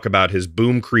to talk about his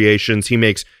boom creations. He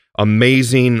makes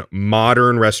amazing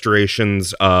modern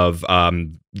restorations of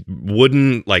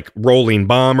wooden, like rolling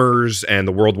bombers and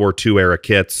the World War II era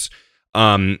kits.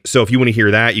 So if you want to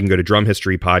hear that, you can go to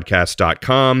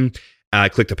drumhistorypodcast.com,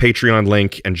 click the Patreon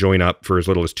link and join up for as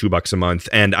little as $2 a month.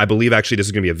 And I believe actually this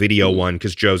is going to be a video one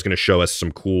because Joe's going to show us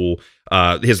some cool,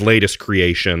 his latest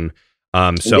creation.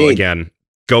 So again,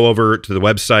 go over to the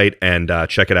website and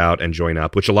check it out and join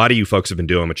up, which a lot of you folks have been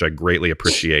doing, which I greatly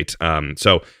appreciate.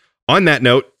 So on that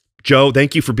note, Joe,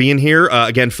 thank you for being here.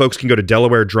 Again, folks can go to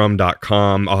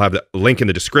DelawareDrum.com. I'll have the link in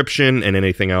the description and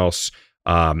anything else.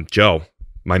 Joe,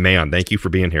 my man, thank you for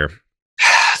being here.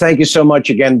 Thank you so much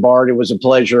again, Bart. It was a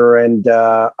pleasure. And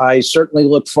I certainly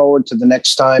look forward to the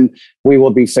next time we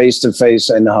will be face to face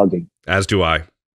and hugging. As do I.